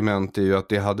vänsterns argument är ju att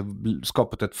det hade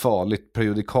skapat ett farligt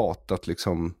prejudikat att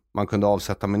liksom man kunde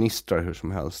avsätta ministrar hur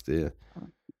som helst. Det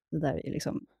där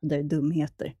är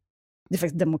dumheter. Det är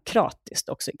faktiskt demokratiskt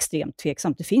också extremt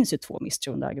tveksamt. Det finns ju 2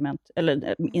 misstroendeargument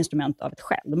eller instrument av ett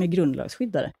skäl. De är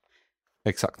grundlagsskyddade.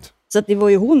 Exakt. Så att det var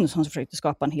ju hon som försökte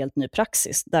skapa en helt ny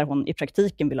praxis där hon i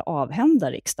praktiken ville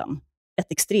avhända riksdagen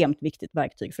ett extremt viktigt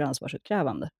verktyg för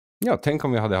ansvarsutkrävande. Ja, tänk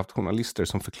om vi hade haft journalister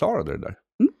som förklarade det där.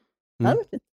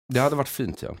 Det hade varit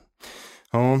fint, ja.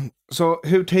 Ja. Så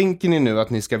hur tänker ni nu att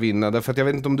ni ska vinna? Därför att jag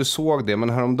vet inte om du såg det, men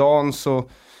häromdagen så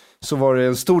var det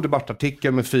en stor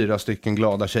debattartikel med 4 stycken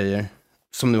glada tjejer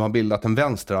som nu har bildat en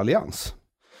vänsterallians.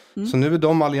 Så nu är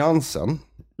de alliansen.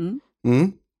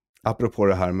 Apropå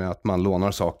det här med att man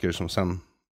lånar saker som sen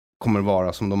kommer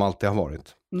vara som de alltid har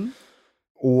varit.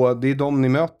 Och det är de ni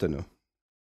möter nu.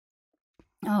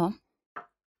 Ja,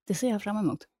 det ser jag fram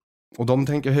emot. Och de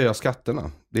tänker höja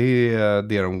skatterna. Det är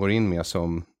det de går in med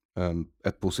som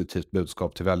ett positivt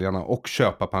budskap till väljarna. Och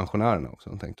köpa pensionärerna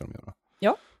också, tänkte de göra.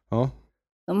 Ja.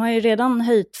 De har ju redan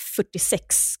höjt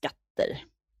 46 skatter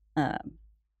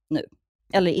nu.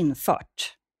 Eller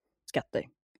infört skatter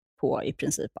på i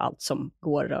princip allt som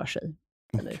rör sig.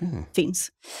 Eller finns.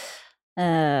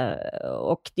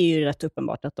 Och det är ju rätt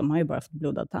uppenbart att de har ju bara fått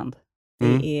blodad tand.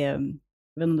 Det är...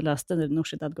 Jag vet inte om du läste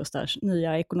Nooshi Dadgostars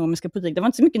nya ekonomiska politik. Det var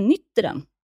inte så mycket nytt i den.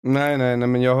 Nej,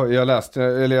 men jag läste,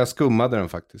 eller jag skummade den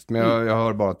faktiskt. Men jag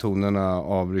hör bara tonerna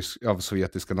av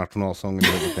sovjetiska nationalsången.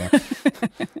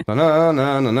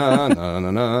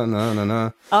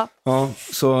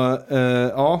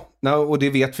 Och det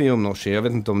vet vi ju om Nooshi. Jag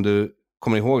vet inte om du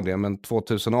kommer ihåg det, men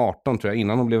 2018 tror jag,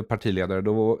 innan hon blev partiledare,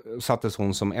 då sattes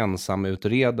hon som ensam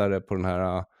utredare på den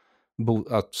här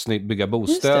att bygga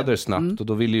bostäder snabbt. Och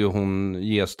då ville ju hon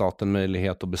ge staten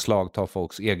möjlighet att beslagta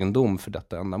folks egendom för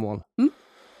detta ändamål.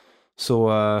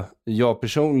 Så jag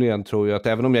personligen tror ju att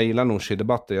även om jag gillar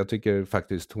Nooshi-debatter, jag tycker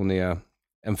faktiskt hon är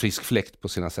en frisk fläkt på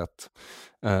sina sätt,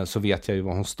 så vet jag ju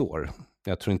var hon står.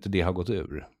 Jag tror inte det har gått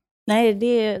ur. Nej,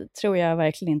 det tror jag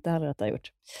verkligen inte heller att det har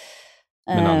gjort.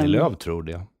 Men Annie Lööf tror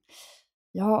det.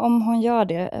 Ja, om hon gör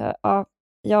det.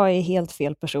 Jag är helt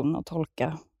fel person att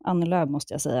tolka Annie Lööf,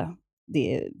 måste jag säga.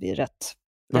 Det är rätt.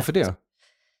 Varför det?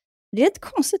 Det är rätt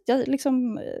konstigt. Jag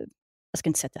ska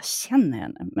inte säga att jag känner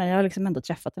henne, men jag har liksom ändå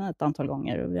träffat henne ett antal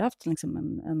gånger och vi har haft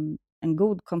liksom en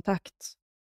god kontakt.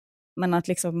 Men att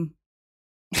liksom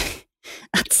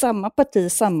att samma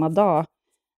parti samma dag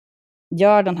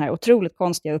gör den här otroligt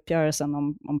konstiga uppgörelsen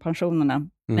om pensionerna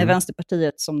med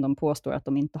Vänsterpartiet som de påstår att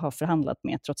de inte har förhandlat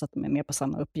med, trots att de är med på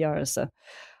samma uppgörelse.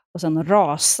 Och sen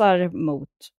rasar mot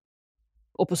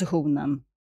oppositionen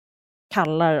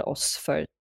kallar oss för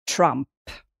Trump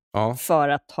för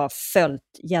att ha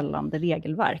följt gällande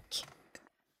regelverk.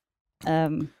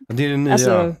 Det är det nya.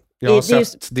 Alltså, jag har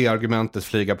sett det argumentet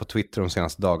flyga på Twitter de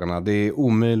senaste dagarna. Det är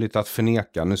omöjligt att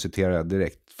förneka, nu citerar jag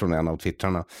direkt från en av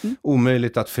twittrarna,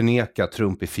 omöjligt att förneka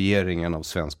trumpifieringen av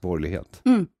svensk borgerlighet.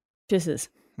 Precis.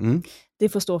 Det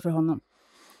får stå för honom.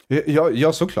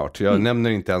 Ja, såklart. Jag nämner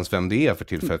inte ens vem det är för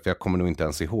tillfället. Jag kommer nog inte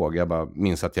ens ihåg. Jag bara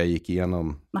minns att jag gick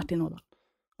igenom... Martin Ådahl.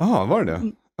 Jaha, var det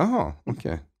det? Jaha,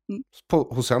 okej.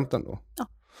 Hos Centern då? Ja.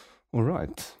 All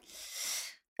right.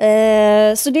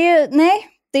 Så det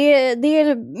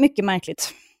är mycket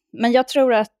märkligt. Men jag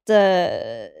tror att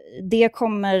det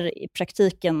kommer i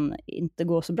praktiken inte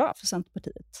gå så bra för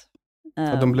Centerpartiet.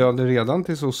 De blöder redan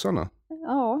till sossarna.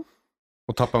 Ja.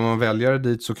 Och tappar man väljare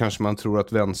dit så kanske man tror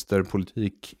att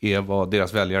vänsterpolitik är vad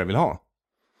deras väljare vill ha.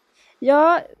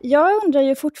 Ja, jag undrar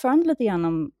ju fortfarande lite grann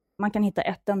om man kan hitta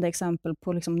ett enda exempel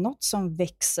på liksom något som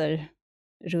växer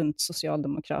runt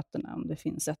Socialdemokraterna. Om det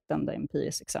finns ett enda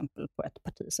empiriskt exempel på ett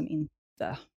parti som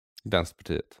inte...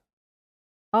 Vänsterpartiet.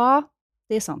 Ja,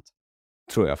 det är sant.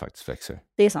 Tror jag faktiskt växer.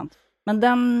 Det är sant. Men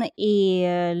den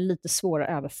är lite svår att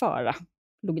överföra.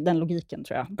 Den logiken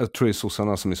tror jag. Jag tror det är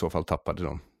sossarna som i så fall tappade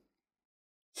dem.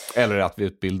 Eller att vi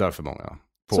utbildar för många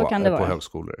på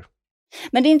högskolor.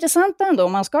 Men det är intressant ändå,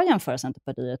 om man ska jämföra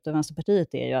Centerpartiet och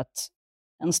Vänsterpartiet, är ju att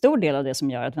en stor del av det som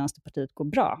gör att Vänsterpartiet går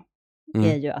bra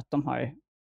är ju att de har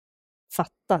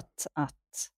fattat att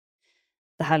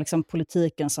det här liksom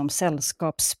politiken som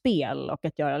sällskapsspel och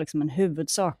att göra liksom en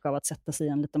huvudsak av att sätta sig i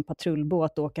en liten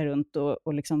patrullbåt och åka runt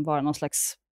och liksom vara någon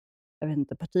slags, jag vet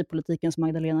inte, partipolitikens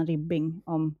Magdalena Ribbing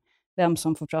om vem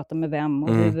som får prata med vem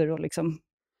och hur och liksom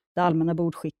det allmänna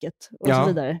bordskicket och så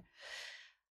vidare.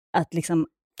 Att liksom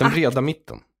den breda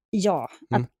mitten. Ja,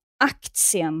 att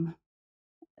aktien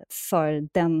för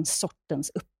den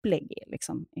sortens upplägg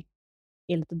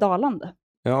är lite dalande.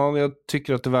 Ja, jag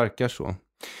tycker att det verkar så.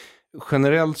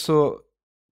 Generellt så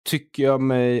tycker jag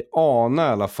mig ana i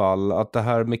alla fall att det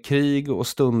här med krig och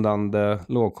stundande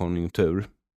lågkonjunktur,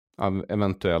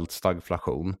 eventuellt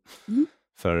stagflation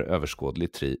för överskådlig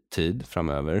tid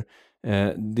framöver,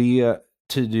 det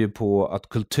tyder ju på att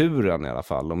kulturen i alla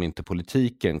fall, om inte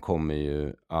politiken, kommer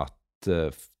ju att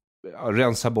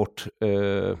rensa bort,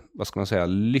 vad ska man säga,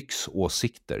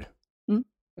 lyxåsikter.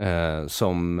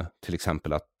 Som till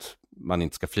exempel att man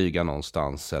inte ska flyga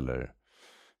någonstans eller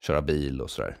köra bil och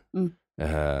sådär.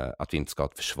 Att vi inte ska ha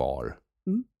ett försvar.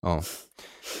 Ja.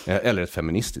 Eller ett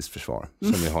feministiskt försvar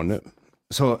som vi har nu.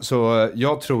 Så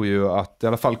jag tror ju att i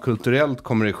alla fall kulturellt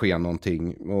kommer det ske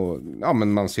någonting. Och, ja,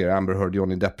 men man ser Amber Heard,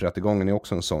 Johnny Depp-rättegången är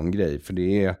också en sån grej. För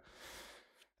det är,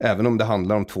 även om det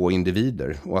handlar om två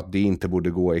individer och att det inte borde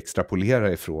gå att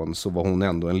extrapolera ifrån, så var hon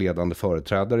ändå en ledande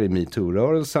företrädare i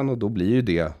MeToo-rörelsen, och då blir ju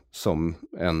det som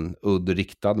en udd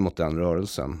riktad mot den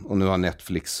rörelsen. Och nu har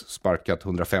Netflix sparkat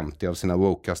 150 av sina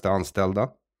wokaste anställda.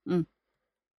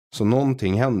 Så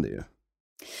någonting händer ju.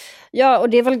 Ja, och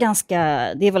det är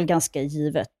väl ganska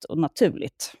givet och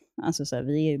naturligt. Alltså så här,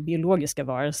 vi är biologiska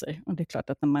varelser, och det är klart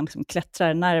att när man liksom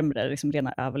klättrar närmare liksom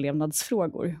rena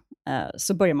överlevnadsfrågor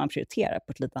så börjar man prioritera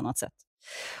på ett lite annat sätt.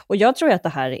 Och jag tror att det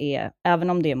här är, även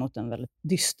om det är mot en väldigt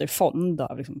dyster fond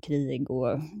av liksom krig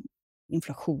och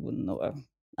inflation och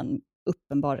en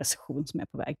uppenbar recession som är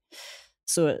på väg,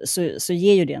 så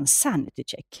ger ju det en sanity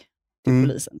check till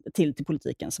polisen, till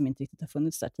politiken som inte riktigt har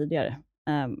funnits där tidigare.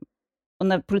 Och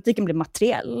när politiken blir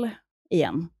materiell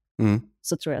igen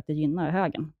så tror jag att det gynnar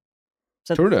högern.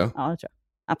 Så tror du det? Ja, det tror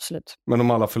jag. Absolut. Men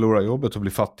om alla förlorar jobbet och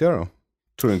blir fattiga då?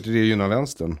 Tror du inte det gynnar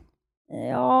vänstern?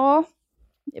 Ja,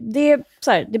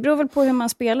 det beror väl på hur man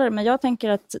spelar. Men jag tänker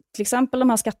att till exempel de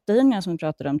här skattehöjningarna som vi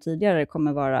pratade om tidigare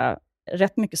kommer vara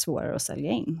rätt mycket svårare att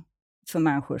sälja in för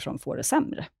människor som får det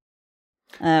sämre.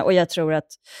 Och jag tror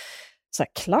att så här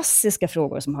klassiska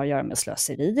frågor som har att göra med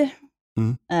slöseri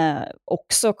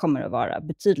också kommer att vara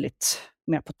betydligt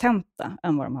mer potenta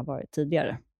än vad de har varit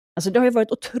tidigare. Alltså det har ju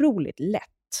varit otroligt lätt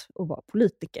att vara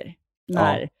politiker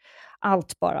när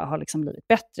allt bara har liksom blivit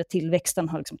bättre. Tillväxten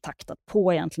har liksom taktat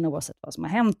på egentligen oavsett vad som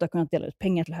har hänt och har kunnat dela ut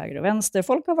pengar till höger och vänster.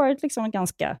 Folk har varit liksom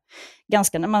ganska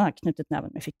när man har knutit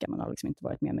näven med fickan, man har liksom inte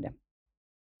varit med det.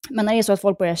 Men när det är så att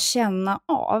folk börjar känna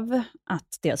av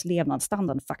att deras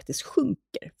levnadsstandard faktiskt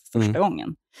sjunker första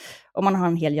gången, och man har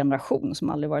en hel generation som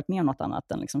aldrig varit med om något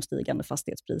annat än liksom stigande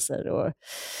fastighetspriser och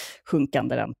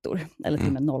sjunkande räntor, eller till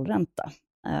och med nollränta,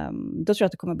 då tror jag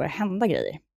att det kommer börja hända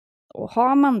grejer. Och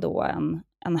har man då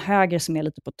en höger som är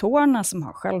lite på tårna, som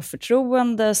har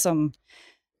självförtroende, som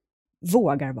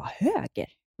vågar vara höger.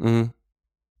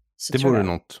 Det vore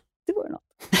något. Det vore något.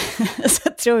 så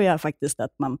tror jag faktiskt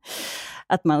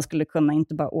att man skulle kunna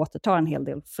inte bara återta en hel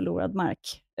del förlorad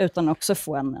mark, utan också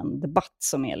få en debatt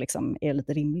som är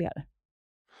lite rimligare.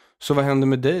 Så vad händer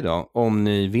med dig då om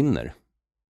ni vinner?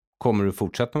 Kommer du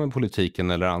fortsätta med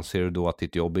politiken eller anser du då att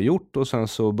ditt jobb är gjort och sen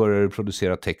så börjar du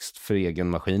producera text för egen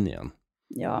maskin igen?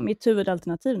 Ja, mitt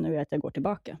huvudalternativ nu är att jag går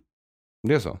tillbaka.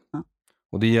 Det är så? Ja.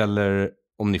 Och det gäller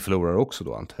om ni förlorar också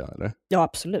då, antar jag, eller? Ja,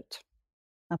 absolut.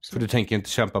 För du tänker inte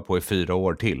kämpa på i 4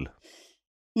 år till?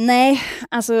 Nej,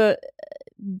 alltså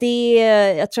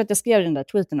jag tror att jag skrev den där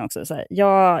tweeten också. Så här,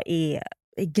 jag är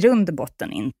i grund och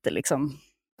botten inte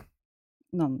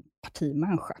någon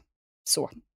partimänniska. Så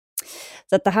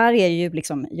att det här är ju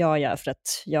jag gör för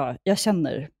att jag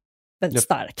känner väldigt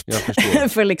starkt. Jag förstår.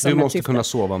 för du måste kunna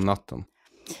sova om natten.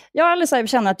 Jag eller jag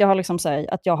känner att jag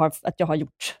har att jag har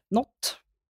gjort något.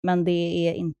 Men det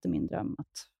är inte min dröm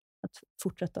att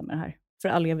fortsätta med det här för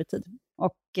all evig tid.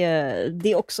 Och det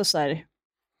är också så här,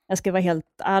 jag ska vara helt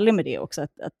ärlig med det också,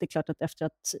 att det är klart att efter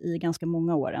att i ganska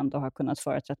många år ändå har kunnat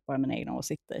företrätta bara mina egna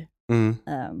åsikter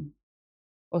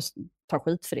och ta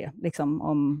skit för det,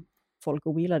 om folk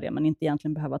ogillar det, men inte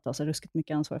egentligen behöva ta så ruskigt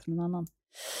mycket ansvar för någon annan,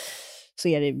 så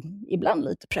är det ibland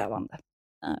lite prövande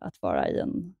att vara i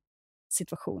en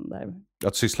situation där...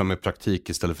 Att syssla med praktik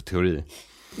istället för teori.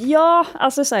 Ja,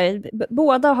 alltså så här,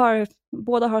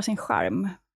 båda har sin charm.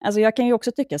 Alltså jag kan ju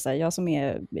också tycka så här, jag som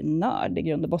är nörd i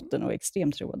grund och botten och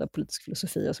extremt road av politisk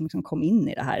filosofi och som kom in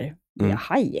i det här via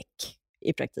Hayek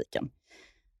i praktiken,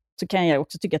 så kan jag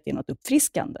också tycka att det är något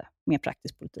uppfriskande med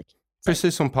praktisk politik.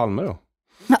 Precis som Palme då.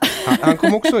 Han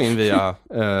kom också in via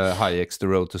Hayeks The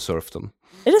Road to Serfdom.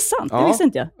 Är det sant? Det visste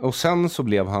inte jag. Och sen så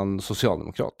blev han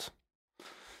socialdemokrat.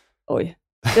 Oj,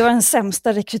 det var den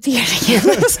sämsta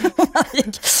rekryteringen som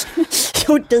Hayek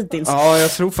gjort dittills. Ja,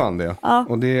 jag tror fan det. Ja.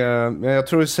 Och jag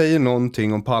tror det säger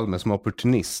någonting om Palme som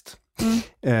opportunist.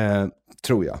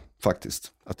 Tror jag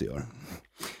faktiskt att det gör.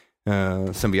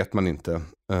 Sen vet man inte.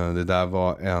 Det där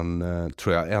var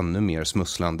tror jag, ännu mer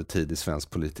smusslande tid i svensk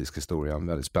politisk historia. En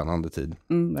väldigt spännande tid.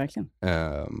 Verkligen.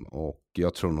 Och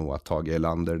jag tror nog att Tage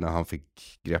Erlander, när han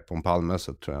fick grepp om Palme,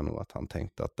 så tror jag nog att han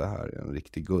tänkte att det här är en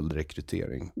riktig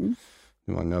guldrekrytering.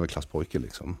 Det var en överklasspojke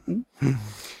liksom.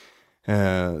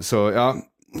 Så ja,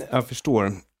 jag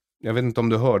förstår. Jag vet inte om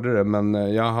du hörde det, men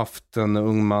jag har haft en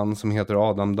ung man som heter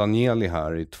Adam Danieli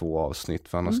här i 2 avsnitt.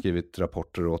 För han har skrivit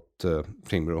rapporter åt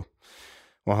Fingbro.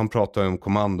 Och han pratar om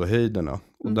kommandohöjderna.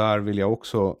 Och där vill jag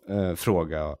också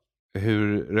fråga,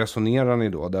 hur resonerar ni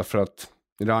då? Därför att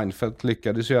Reinfeldt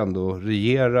lyckades ju ändå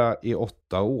regera i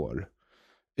 8 år.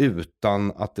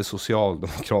 Utan att det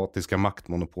socialdemokratiska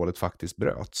maktmonopolet faktiskt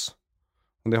bröts.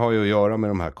 Det har ju att göra med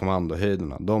de här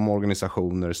kommandohöjderna. De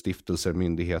organisationer, stiftelser,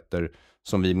 myndigheter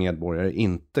som vi medborgare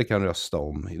inte kan rösta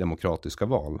om i demokratiska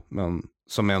val. Men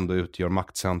som ändå utgör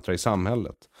maktcentra i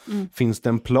samhället. Finns det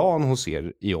en plan hos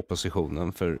er i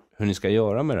oppositionen för hur ni ska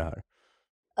göra med det här?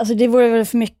 Alltså det vore väl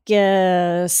för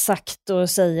mycket sagt att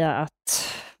säga att,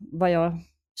 vad jag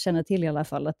känner till i alla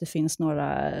fall, att det finns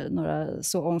några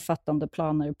så omfattande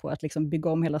planer på att bygga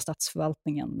om hela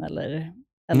statsförvaltningen. Eller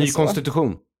Ny så.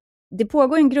 konstitution. Det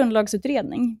pågår en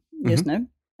grundlagsutredning just nu.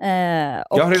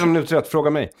 Jag har redan utrett, fråga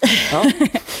mig. Ja.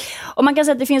 Och man kan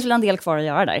säga att det finns väl en del kvar att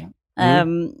göra där.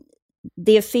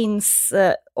 Det finns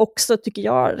också, tycker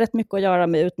jag, rätt mycket att göra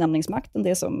med utnämningsmakten,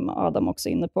 det som Adam också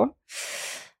är inne på.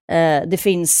 Det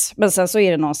finns, men sen så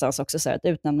är det någonstans också så här att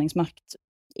utnämningsmakt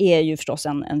är ju förstås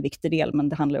en viktig del, men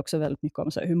det handlar också väldigt mycket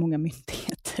om så här, hur många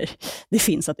myndigheter det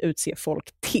finns att utse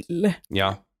folk till.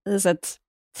 Ja. Så att,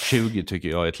 20 tycker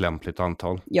jag är ett lämpligt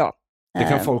antal. Ja. Det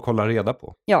kan folk hålla reda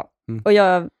på. Ja, och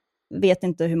jag vet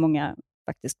inte hur många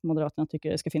faktiskt Moderaterna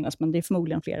tycker det ska finnas, men det är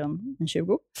förmodligen fler än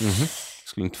 20.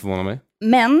 Skulle inte förvåna mig.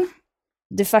 Men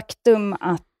det faktum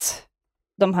att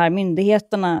de här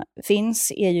myndigheterna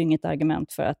finns är ju inget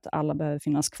argument för att alla behöver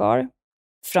finnas kvar.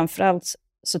 Framförallt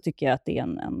så tycker jag att det är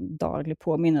en daglig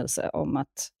påminnelse om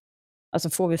att alltså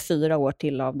får vi 4 år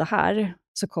till av det här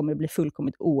så kommer det bli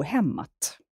fullkomligt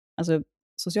ohämmat. Alltså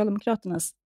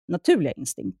Socialdemokraternas naturliga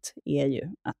instinkt är ju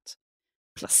att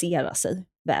placera sig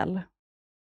väl.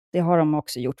 Det har de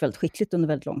också gjort väldigt skickligt under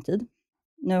väldigt lång tid.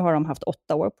 Nu har de haft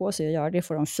 8 år på sig att göra det.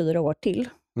 Får de 4 år till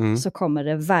så kommer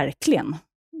det verkligen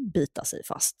bita sig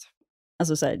fast.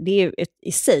 Alltså så här, det är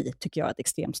i sig, tycker jag, ett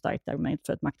extremt starkt argument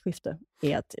för ett maktskifte.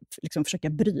 Är att försöka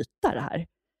bryta det här.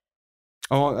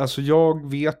 Ja, alltså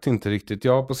jag vet inte riktigt.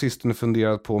 Jag har på sistone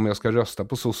funderat på om jag ska rösta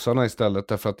på sossarna istället.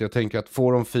 Därför att jag tänker att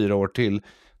får de 4 år till,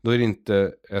 då är det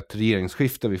inte ett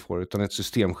regeringsskifte vi får, utan ett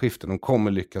systemskifte. De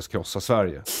kommer lyckas krossa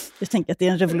Sverige. Jag tänker att det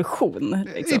är en revolution.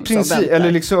 Liksom, i princip,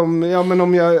 eller liksom, ja men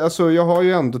om jag har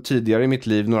ju ändå tidigare i mitt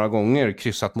liv några gånger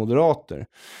kryssat moderater.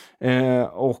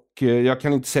 Och jag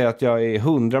kan inte säga att jag är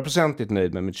 100%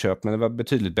 nöjd med mitt köp, men det var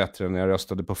betydligt bättre när jag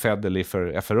röstade på Federley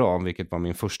för FRA, vilket var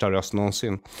min första röst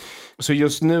någonsin. Så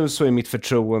just nu så är mitt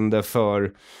förtroende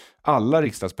för alla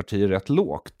riksdagspartier rätt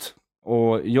lågt.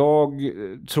 Och jag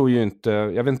tror ju inte,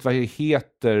 jag vet inte vad det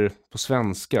heter på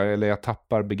svenska, eller jag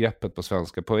tappar begreppet på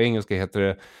svenska. På engelska heter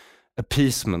det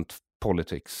appeasement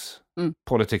politics.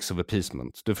 Politics of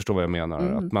appeasement. Du förstår vad jag menar.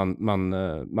 Att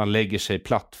man lägger sig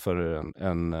platt för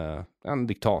en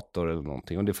diktator eller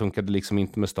någonting. Och det funkade liksom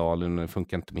inte med Stalin, och det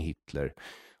funkar inte med Hitler.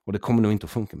 Och det kommer nog inte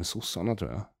att funka med sossarna,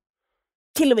 tror jag.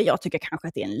 Till och med jag tycker kanske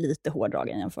att det är en lite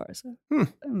hårdragen jämförelse.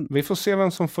 Vi får se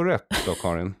vem som får rätt då,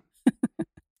 Karin.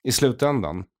 I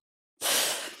slutändan.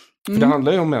 För det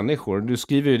handlar ju om människor. Du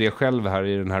skriver ju det själv här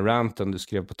i den här ranten du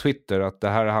skrev på Twitter, att det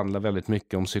här handlar väldigt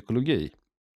mycket om psykologi.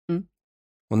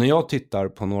 Och när jag tittar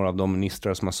på några av de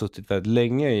ministrar som har suttit väldigt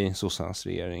länge i sossarnas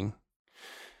regering,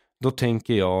 då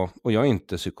tänker jag, och jag är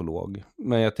inte psykolog,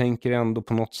 men jag tänker ändå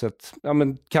på något sätt, ja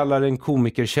men kalla det en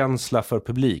komikerkänsla för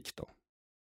publik då.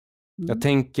 Jag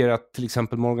tänker att till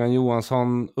exempel Morgan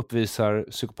Johansson uppvisar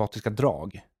psykopatiska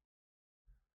drag.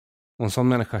 Och en sån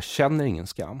människa känner ingen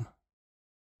skam.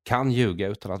 Kan ljuga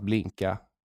utan att blinka.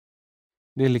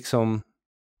 Det är liksom,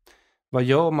 vad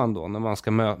gör man då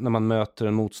när man möter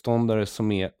en motståndare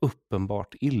som är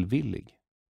uppenbart illvillig?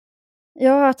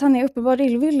 Ja, att han är uppenbart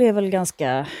illvillig är väl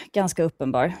ganska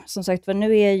uppenbar. Som sagt, för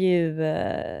nu är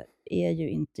ju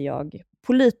inte jag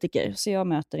politiker, så jag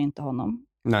möter inte honom.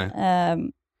 Nej,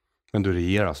 men du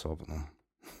regeras av honom.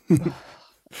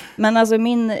 Men alltså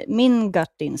min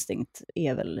gut instinct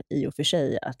är väl i och för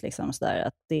sig att liksom sådär,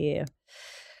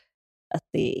 att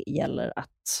det gäller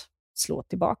att slå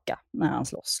tillbaka när han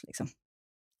slåss liksom.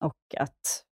 Och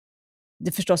att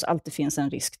det förstås alltid finns en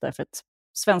risk, därför att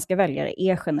svenska väljare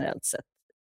är generellt sett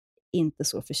inte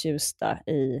så förtjusta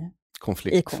i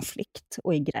konflikt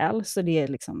och i gräl, så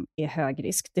det är hög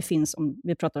risk. Det finns, om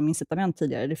vi pratade om incitament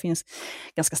tidigare, det finns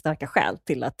ganska starka skäl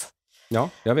till att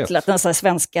den så här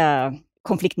svenska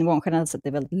konfliktnivån generellt sett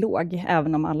är väldigt låg,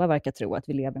 även om alla verkar tro att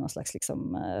vi lever i någon slags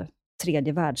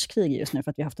tredje världskrig just nu,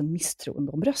 för att vi har haft en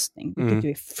misstroendeomröstning, vilket ju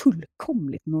är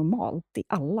fullkomligt normalt i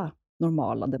alla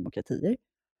normala demokratier.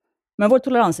 Men vår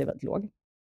tolerans är väldigt låg.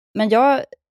 Men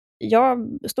jag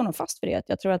står nog fast för det, att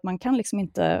jag tror att man kan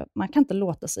inte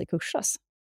låta sig kursas.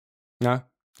 Ja,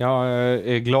 jag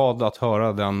är glad att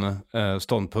höra den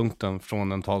ståndpunkten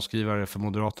från en talskrivare för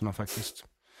Moderaterna faktiskt.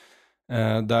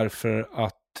 Därför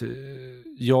att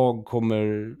jag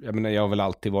har väl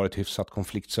alltid varit hyfsat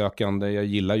konfliktsökande. Jag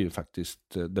gillar ju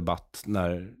faktiskt debatt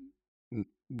när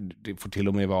det får till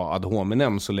och med vara ad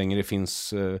hominem, så länge det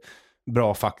finns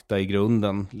bra fakta i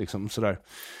grunden liksom sådär.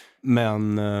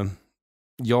 Men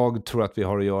jag tror att vi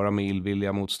har att göra med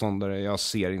illvilliga motståndare. Jag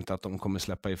ser inte att de kommer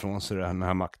släppa ifrån sig den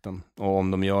här makten. Och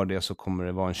om de gör det så kommer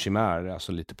det vara en chimär,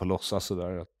 alltså lite på låtsas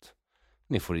sådär, att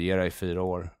ni får regera i 4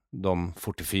 år. De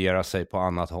fortifierar sig på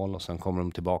annat håll och sen kommer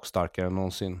de tillbaka starkare än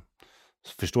någonsin.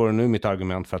 Så förstår du nu mitt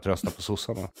argument för att rösta på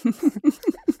sossarna?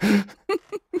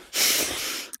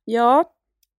 Ja,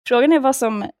 frågan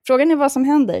är vad som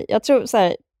händer.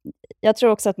 Jag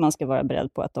tror också att man ska vara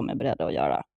beredd på att de är beredda att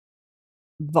göra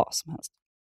vad som helst.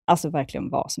 Alltså verkligen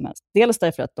vad som helst. Dels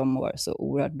därför att de mår så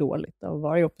oerhört dåligt av att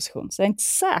vara i opposition. Så jag är inte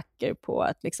säker på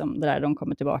att liksom, det där de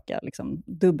kommer tillbaka liksom,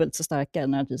 dubbelt så starka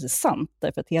när det är sant.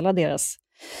 Därför att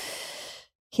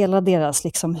hela deras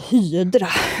liksom, hydra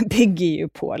bygger ju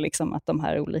på liksom, att de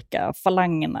här olika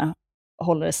falangerna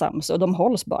håller sams. Och de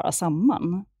hålls bara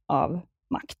samman av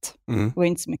makt. Och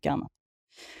inte så mycket annat.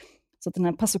 Så att den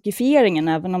här pacifieringen,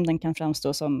 även om den kan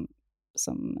framstå som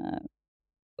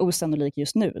osannolik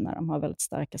just nu när de har väldigt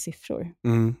starka siffror,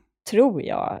 tror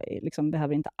jag liksom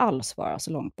behöver inte alls vara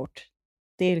så långt bort.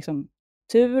 Det är liksom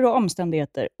tur och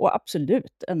omständigheter och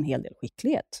absolut en hel del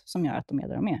skicklighet som gör att de är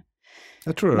där de är.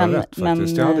 Jag tror det är rätt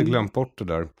faktiskt. Jag hade glömt bort det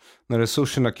där. När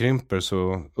resurserna krymper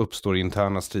så uppstår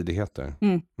interna stridigheter.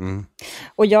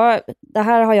 Och det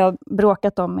här har jag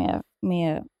bråkat om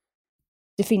med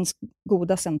det finns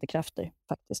goda centerkrafter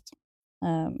faktiskt.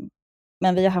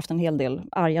 Men vi har haft en hel del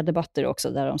arga debatter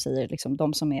också, där de säger liksom,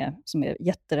 de som är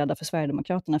jätterädda för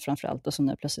Sverigedemokraterna framförallt, och som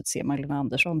nu plötsligt ser Magdalena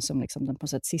Andersson som liksom den på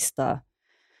sätt sista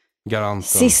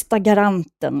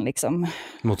garanten liksom,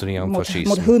 mot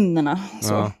hundarna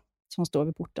som står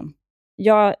vid porten.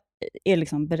 Jag är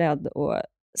liksom beredd att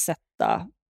sätta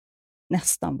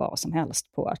nästan vad som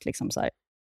helst på att liksom så här,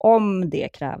 om det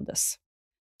krävdes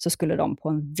så skulle de på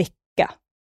en vecka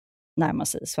närma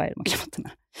sig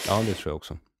Sverigedemokraterna. Ja, det tror jag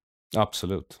också.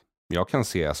 Absolut. Jag kan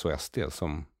se S och SD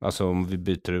som, alltså om vi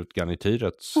byter ut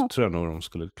garnityret så tror jag nog de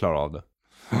skulle klara av det.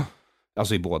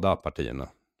 Alltså i båda partierna.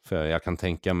 För jag kan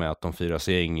tänka mig att de fyras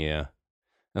gäng är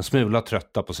en smula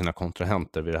trötta på sina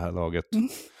kontrahenter vid det här laget.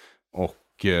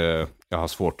 Och jag har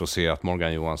svårt att se att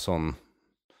Morgan Johansson,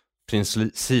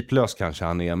 principlös kanske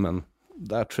han är, men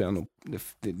där tror jag nog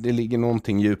det ligger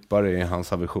någonting djupare i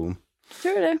hans aversion.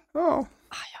 Tror du det? Ja.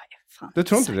 Det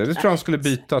tror inte det. Det tror han skulle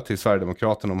byta till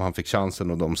Sverigedemokraterna om han fick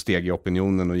chansen och de steg i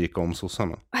opinionen och gick om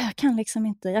sossarna. Jag kan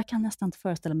nästan inte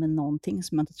föreställa mig någonting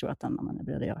som jag inte tror att den mannen är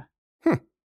beredd att göra.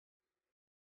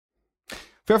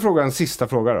 Får jag fråga en sista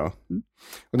fråga då?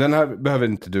 Och den här behöver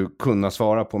inte du kunna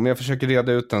svara på, men jag försöker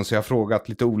reda ut den, så jag har frågat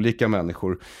lite olika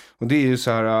människor. Och det är ju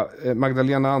så här,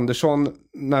 Magdalena Andersson,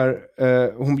 när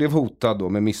hon blev hotad då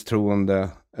med misstroende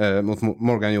mot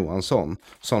Morgan Johansson,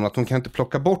 sa hon att hon kan inte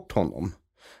plocka bort honom.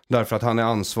 Därför att han är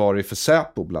ansvarig för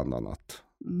Säpo bland annat.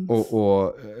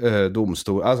 Och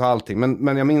domstol, alltså allting.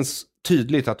 Men jag minns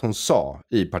tydligt att hon sa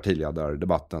i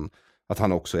partiledardebatten att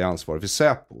han också är ansvarig för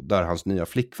Säpo, där hans nya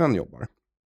flickvän jobbar.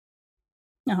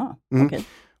 Jaha, okej.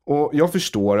 Och jag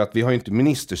förstår att vi har inte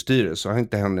ministerstyre, så han är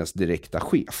inte hennes direkta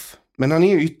chef. Men han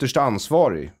är ju ytterst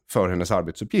ansvarig för hennes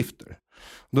arbetsuppgifter.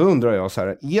 Då undrar jag så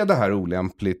här, är det här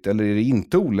olämpligt eller är det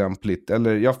inte olämpligt?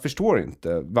 Eller jag förstår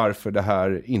inte varför det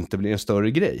här inte blir en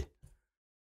större grej.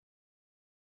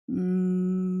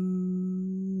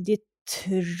 Det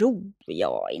tror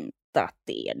jag inte att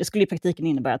det är. Det skulle i praktiken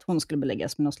innebära att hon skulle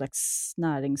beläggas med någon slags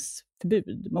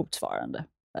näringsförbud motsvarande.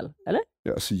 Eller?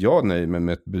 Ja, så jag nöjer mig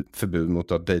med ett förbud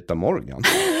mot att dejta Morgan.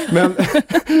 Men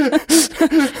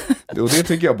och det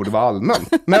tycker jag borde vara allmänt.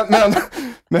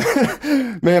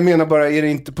 Men jag menar bara, är det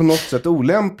inte på något sätt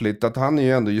olämpligt att han är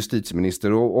ju ändå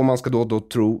justitieminister, och om man ska då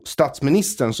tro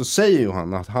statsministern, så säger ju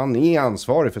han att han är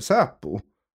ansvarig för Säpo.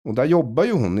 Och där jobbar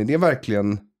ju hon. Är det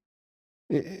verkligen,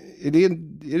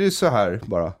 är det så här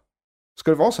bara?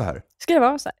 Ska det vara så här? Ska det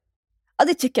vara så här? Ja,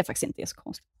 det tycker jag faktiskt inte är så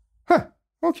konstigt.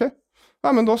 Okej.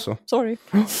 Ja, men då så. Sorry.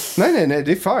 Nej,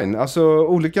 det är fine. Alltså,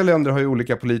 olika länder har ju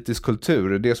olika politisk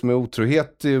kultur. Det som är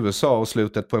otrohet i USA och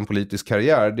slutet på en politisk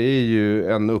karriär, det är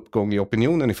ju en uppgång i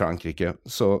opinionen i Frankrike.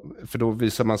 Så, för då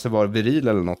visar man sig vara viril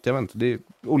eller något. Jag vet inte, det är,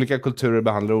 olika kulturer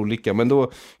behandlar olika. Men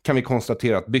då kan vi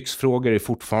konstatera att byxfrågor är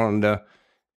fortfarande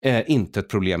inte ett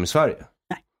problem i Sverige.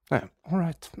 Nej, all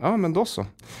right. Ja, men då så.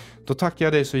 Då tackar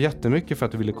jag dig så jättemycket för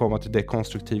att du ville komma till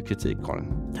dekonstruktiv kritik,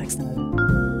 Karin. Tack snälla.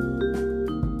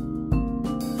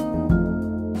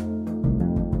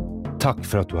 Tack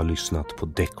för att du har lyssnat på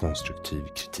dekonstruktiv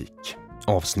kritik.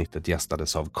 Avsnittet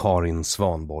gästades av Karin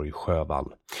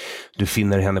Svanborg-Sjövall. Du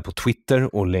finner henne på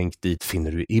Twitter och länk dit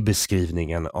finner du i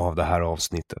beskrivningen av det här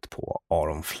avsnittet på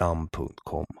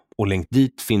aronflam.com. Och länk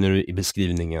dit finner du i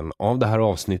beskrivningen av det här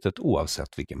avsnittet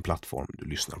oavsett vilken plattform du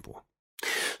lyssnar på.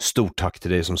 Stort tack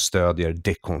till dig som stödjer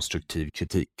dekonstruktiv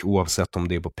kritik, oavsett om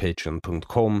det är på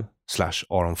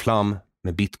patreon.com/aronflam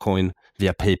med bitcoin,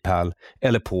 via PayPal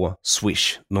eller på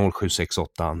Swish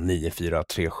 0768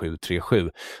 943737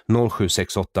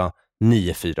 0768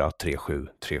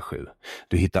 943737.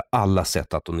 Du hittar alla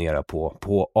sätt att donera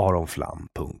på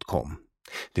aronflam.com.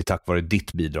 Det är tack vare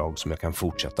ditt bidrag som jag kan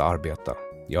fortsätta arbeta.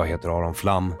 Jag heter Aron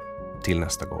Flam. Till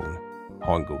nästa gång.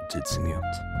 Ha en god tidsenhet.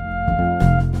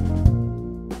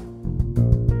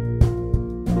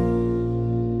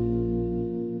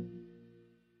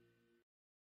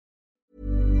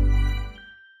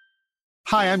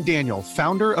 Hi, I'm Daniel,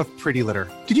 founder of Pretty Litter.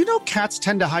 Did you know cats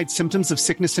tend to hide symptoms of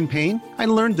sickness and pain? I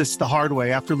learned this the hard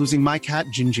way after losing my cat,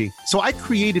 Gingy. So I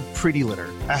created Pretty Litter,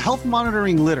 a health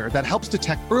monitoring litter that helps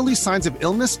detect early signs of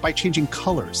illness by changing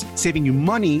colors, saving you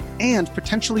money and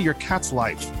potentially your cat's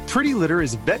life. Pretty Litter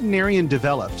is veterinarian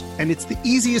developed, and it's the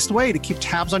easiest way to keep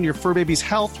tabs on your fur baby's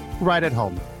health right at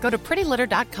home. Go to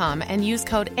prettylitter.com and use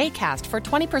code ACAST for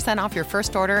 20% off your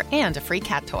first order and a free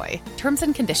cat toy. Terms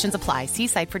and conditions apply. See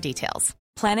site for details.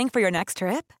 Planning for your next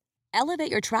trip?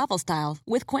 Elevate your travel style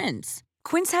with Quince.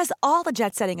 Quince has all the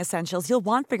jet-setting essentials you'll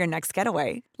want for your next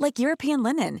getaway, like European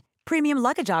linen, premium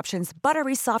luggage options,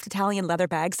 buttery soft Italian leather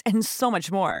bags, and so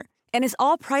much more. And is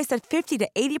all priced at 50 to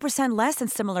 80% less than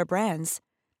similar brands.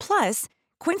 Plus,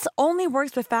 Quince only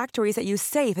works with factories that use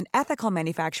safe and ethical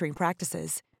manufacturing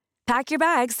practices. Pack your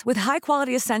bags with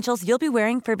high-quality essentials you'll be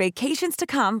wearing for vacations to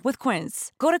come with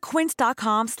Quince. Go to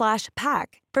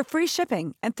quince.com/pack for free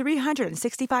shipping and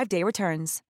 365-day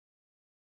returns.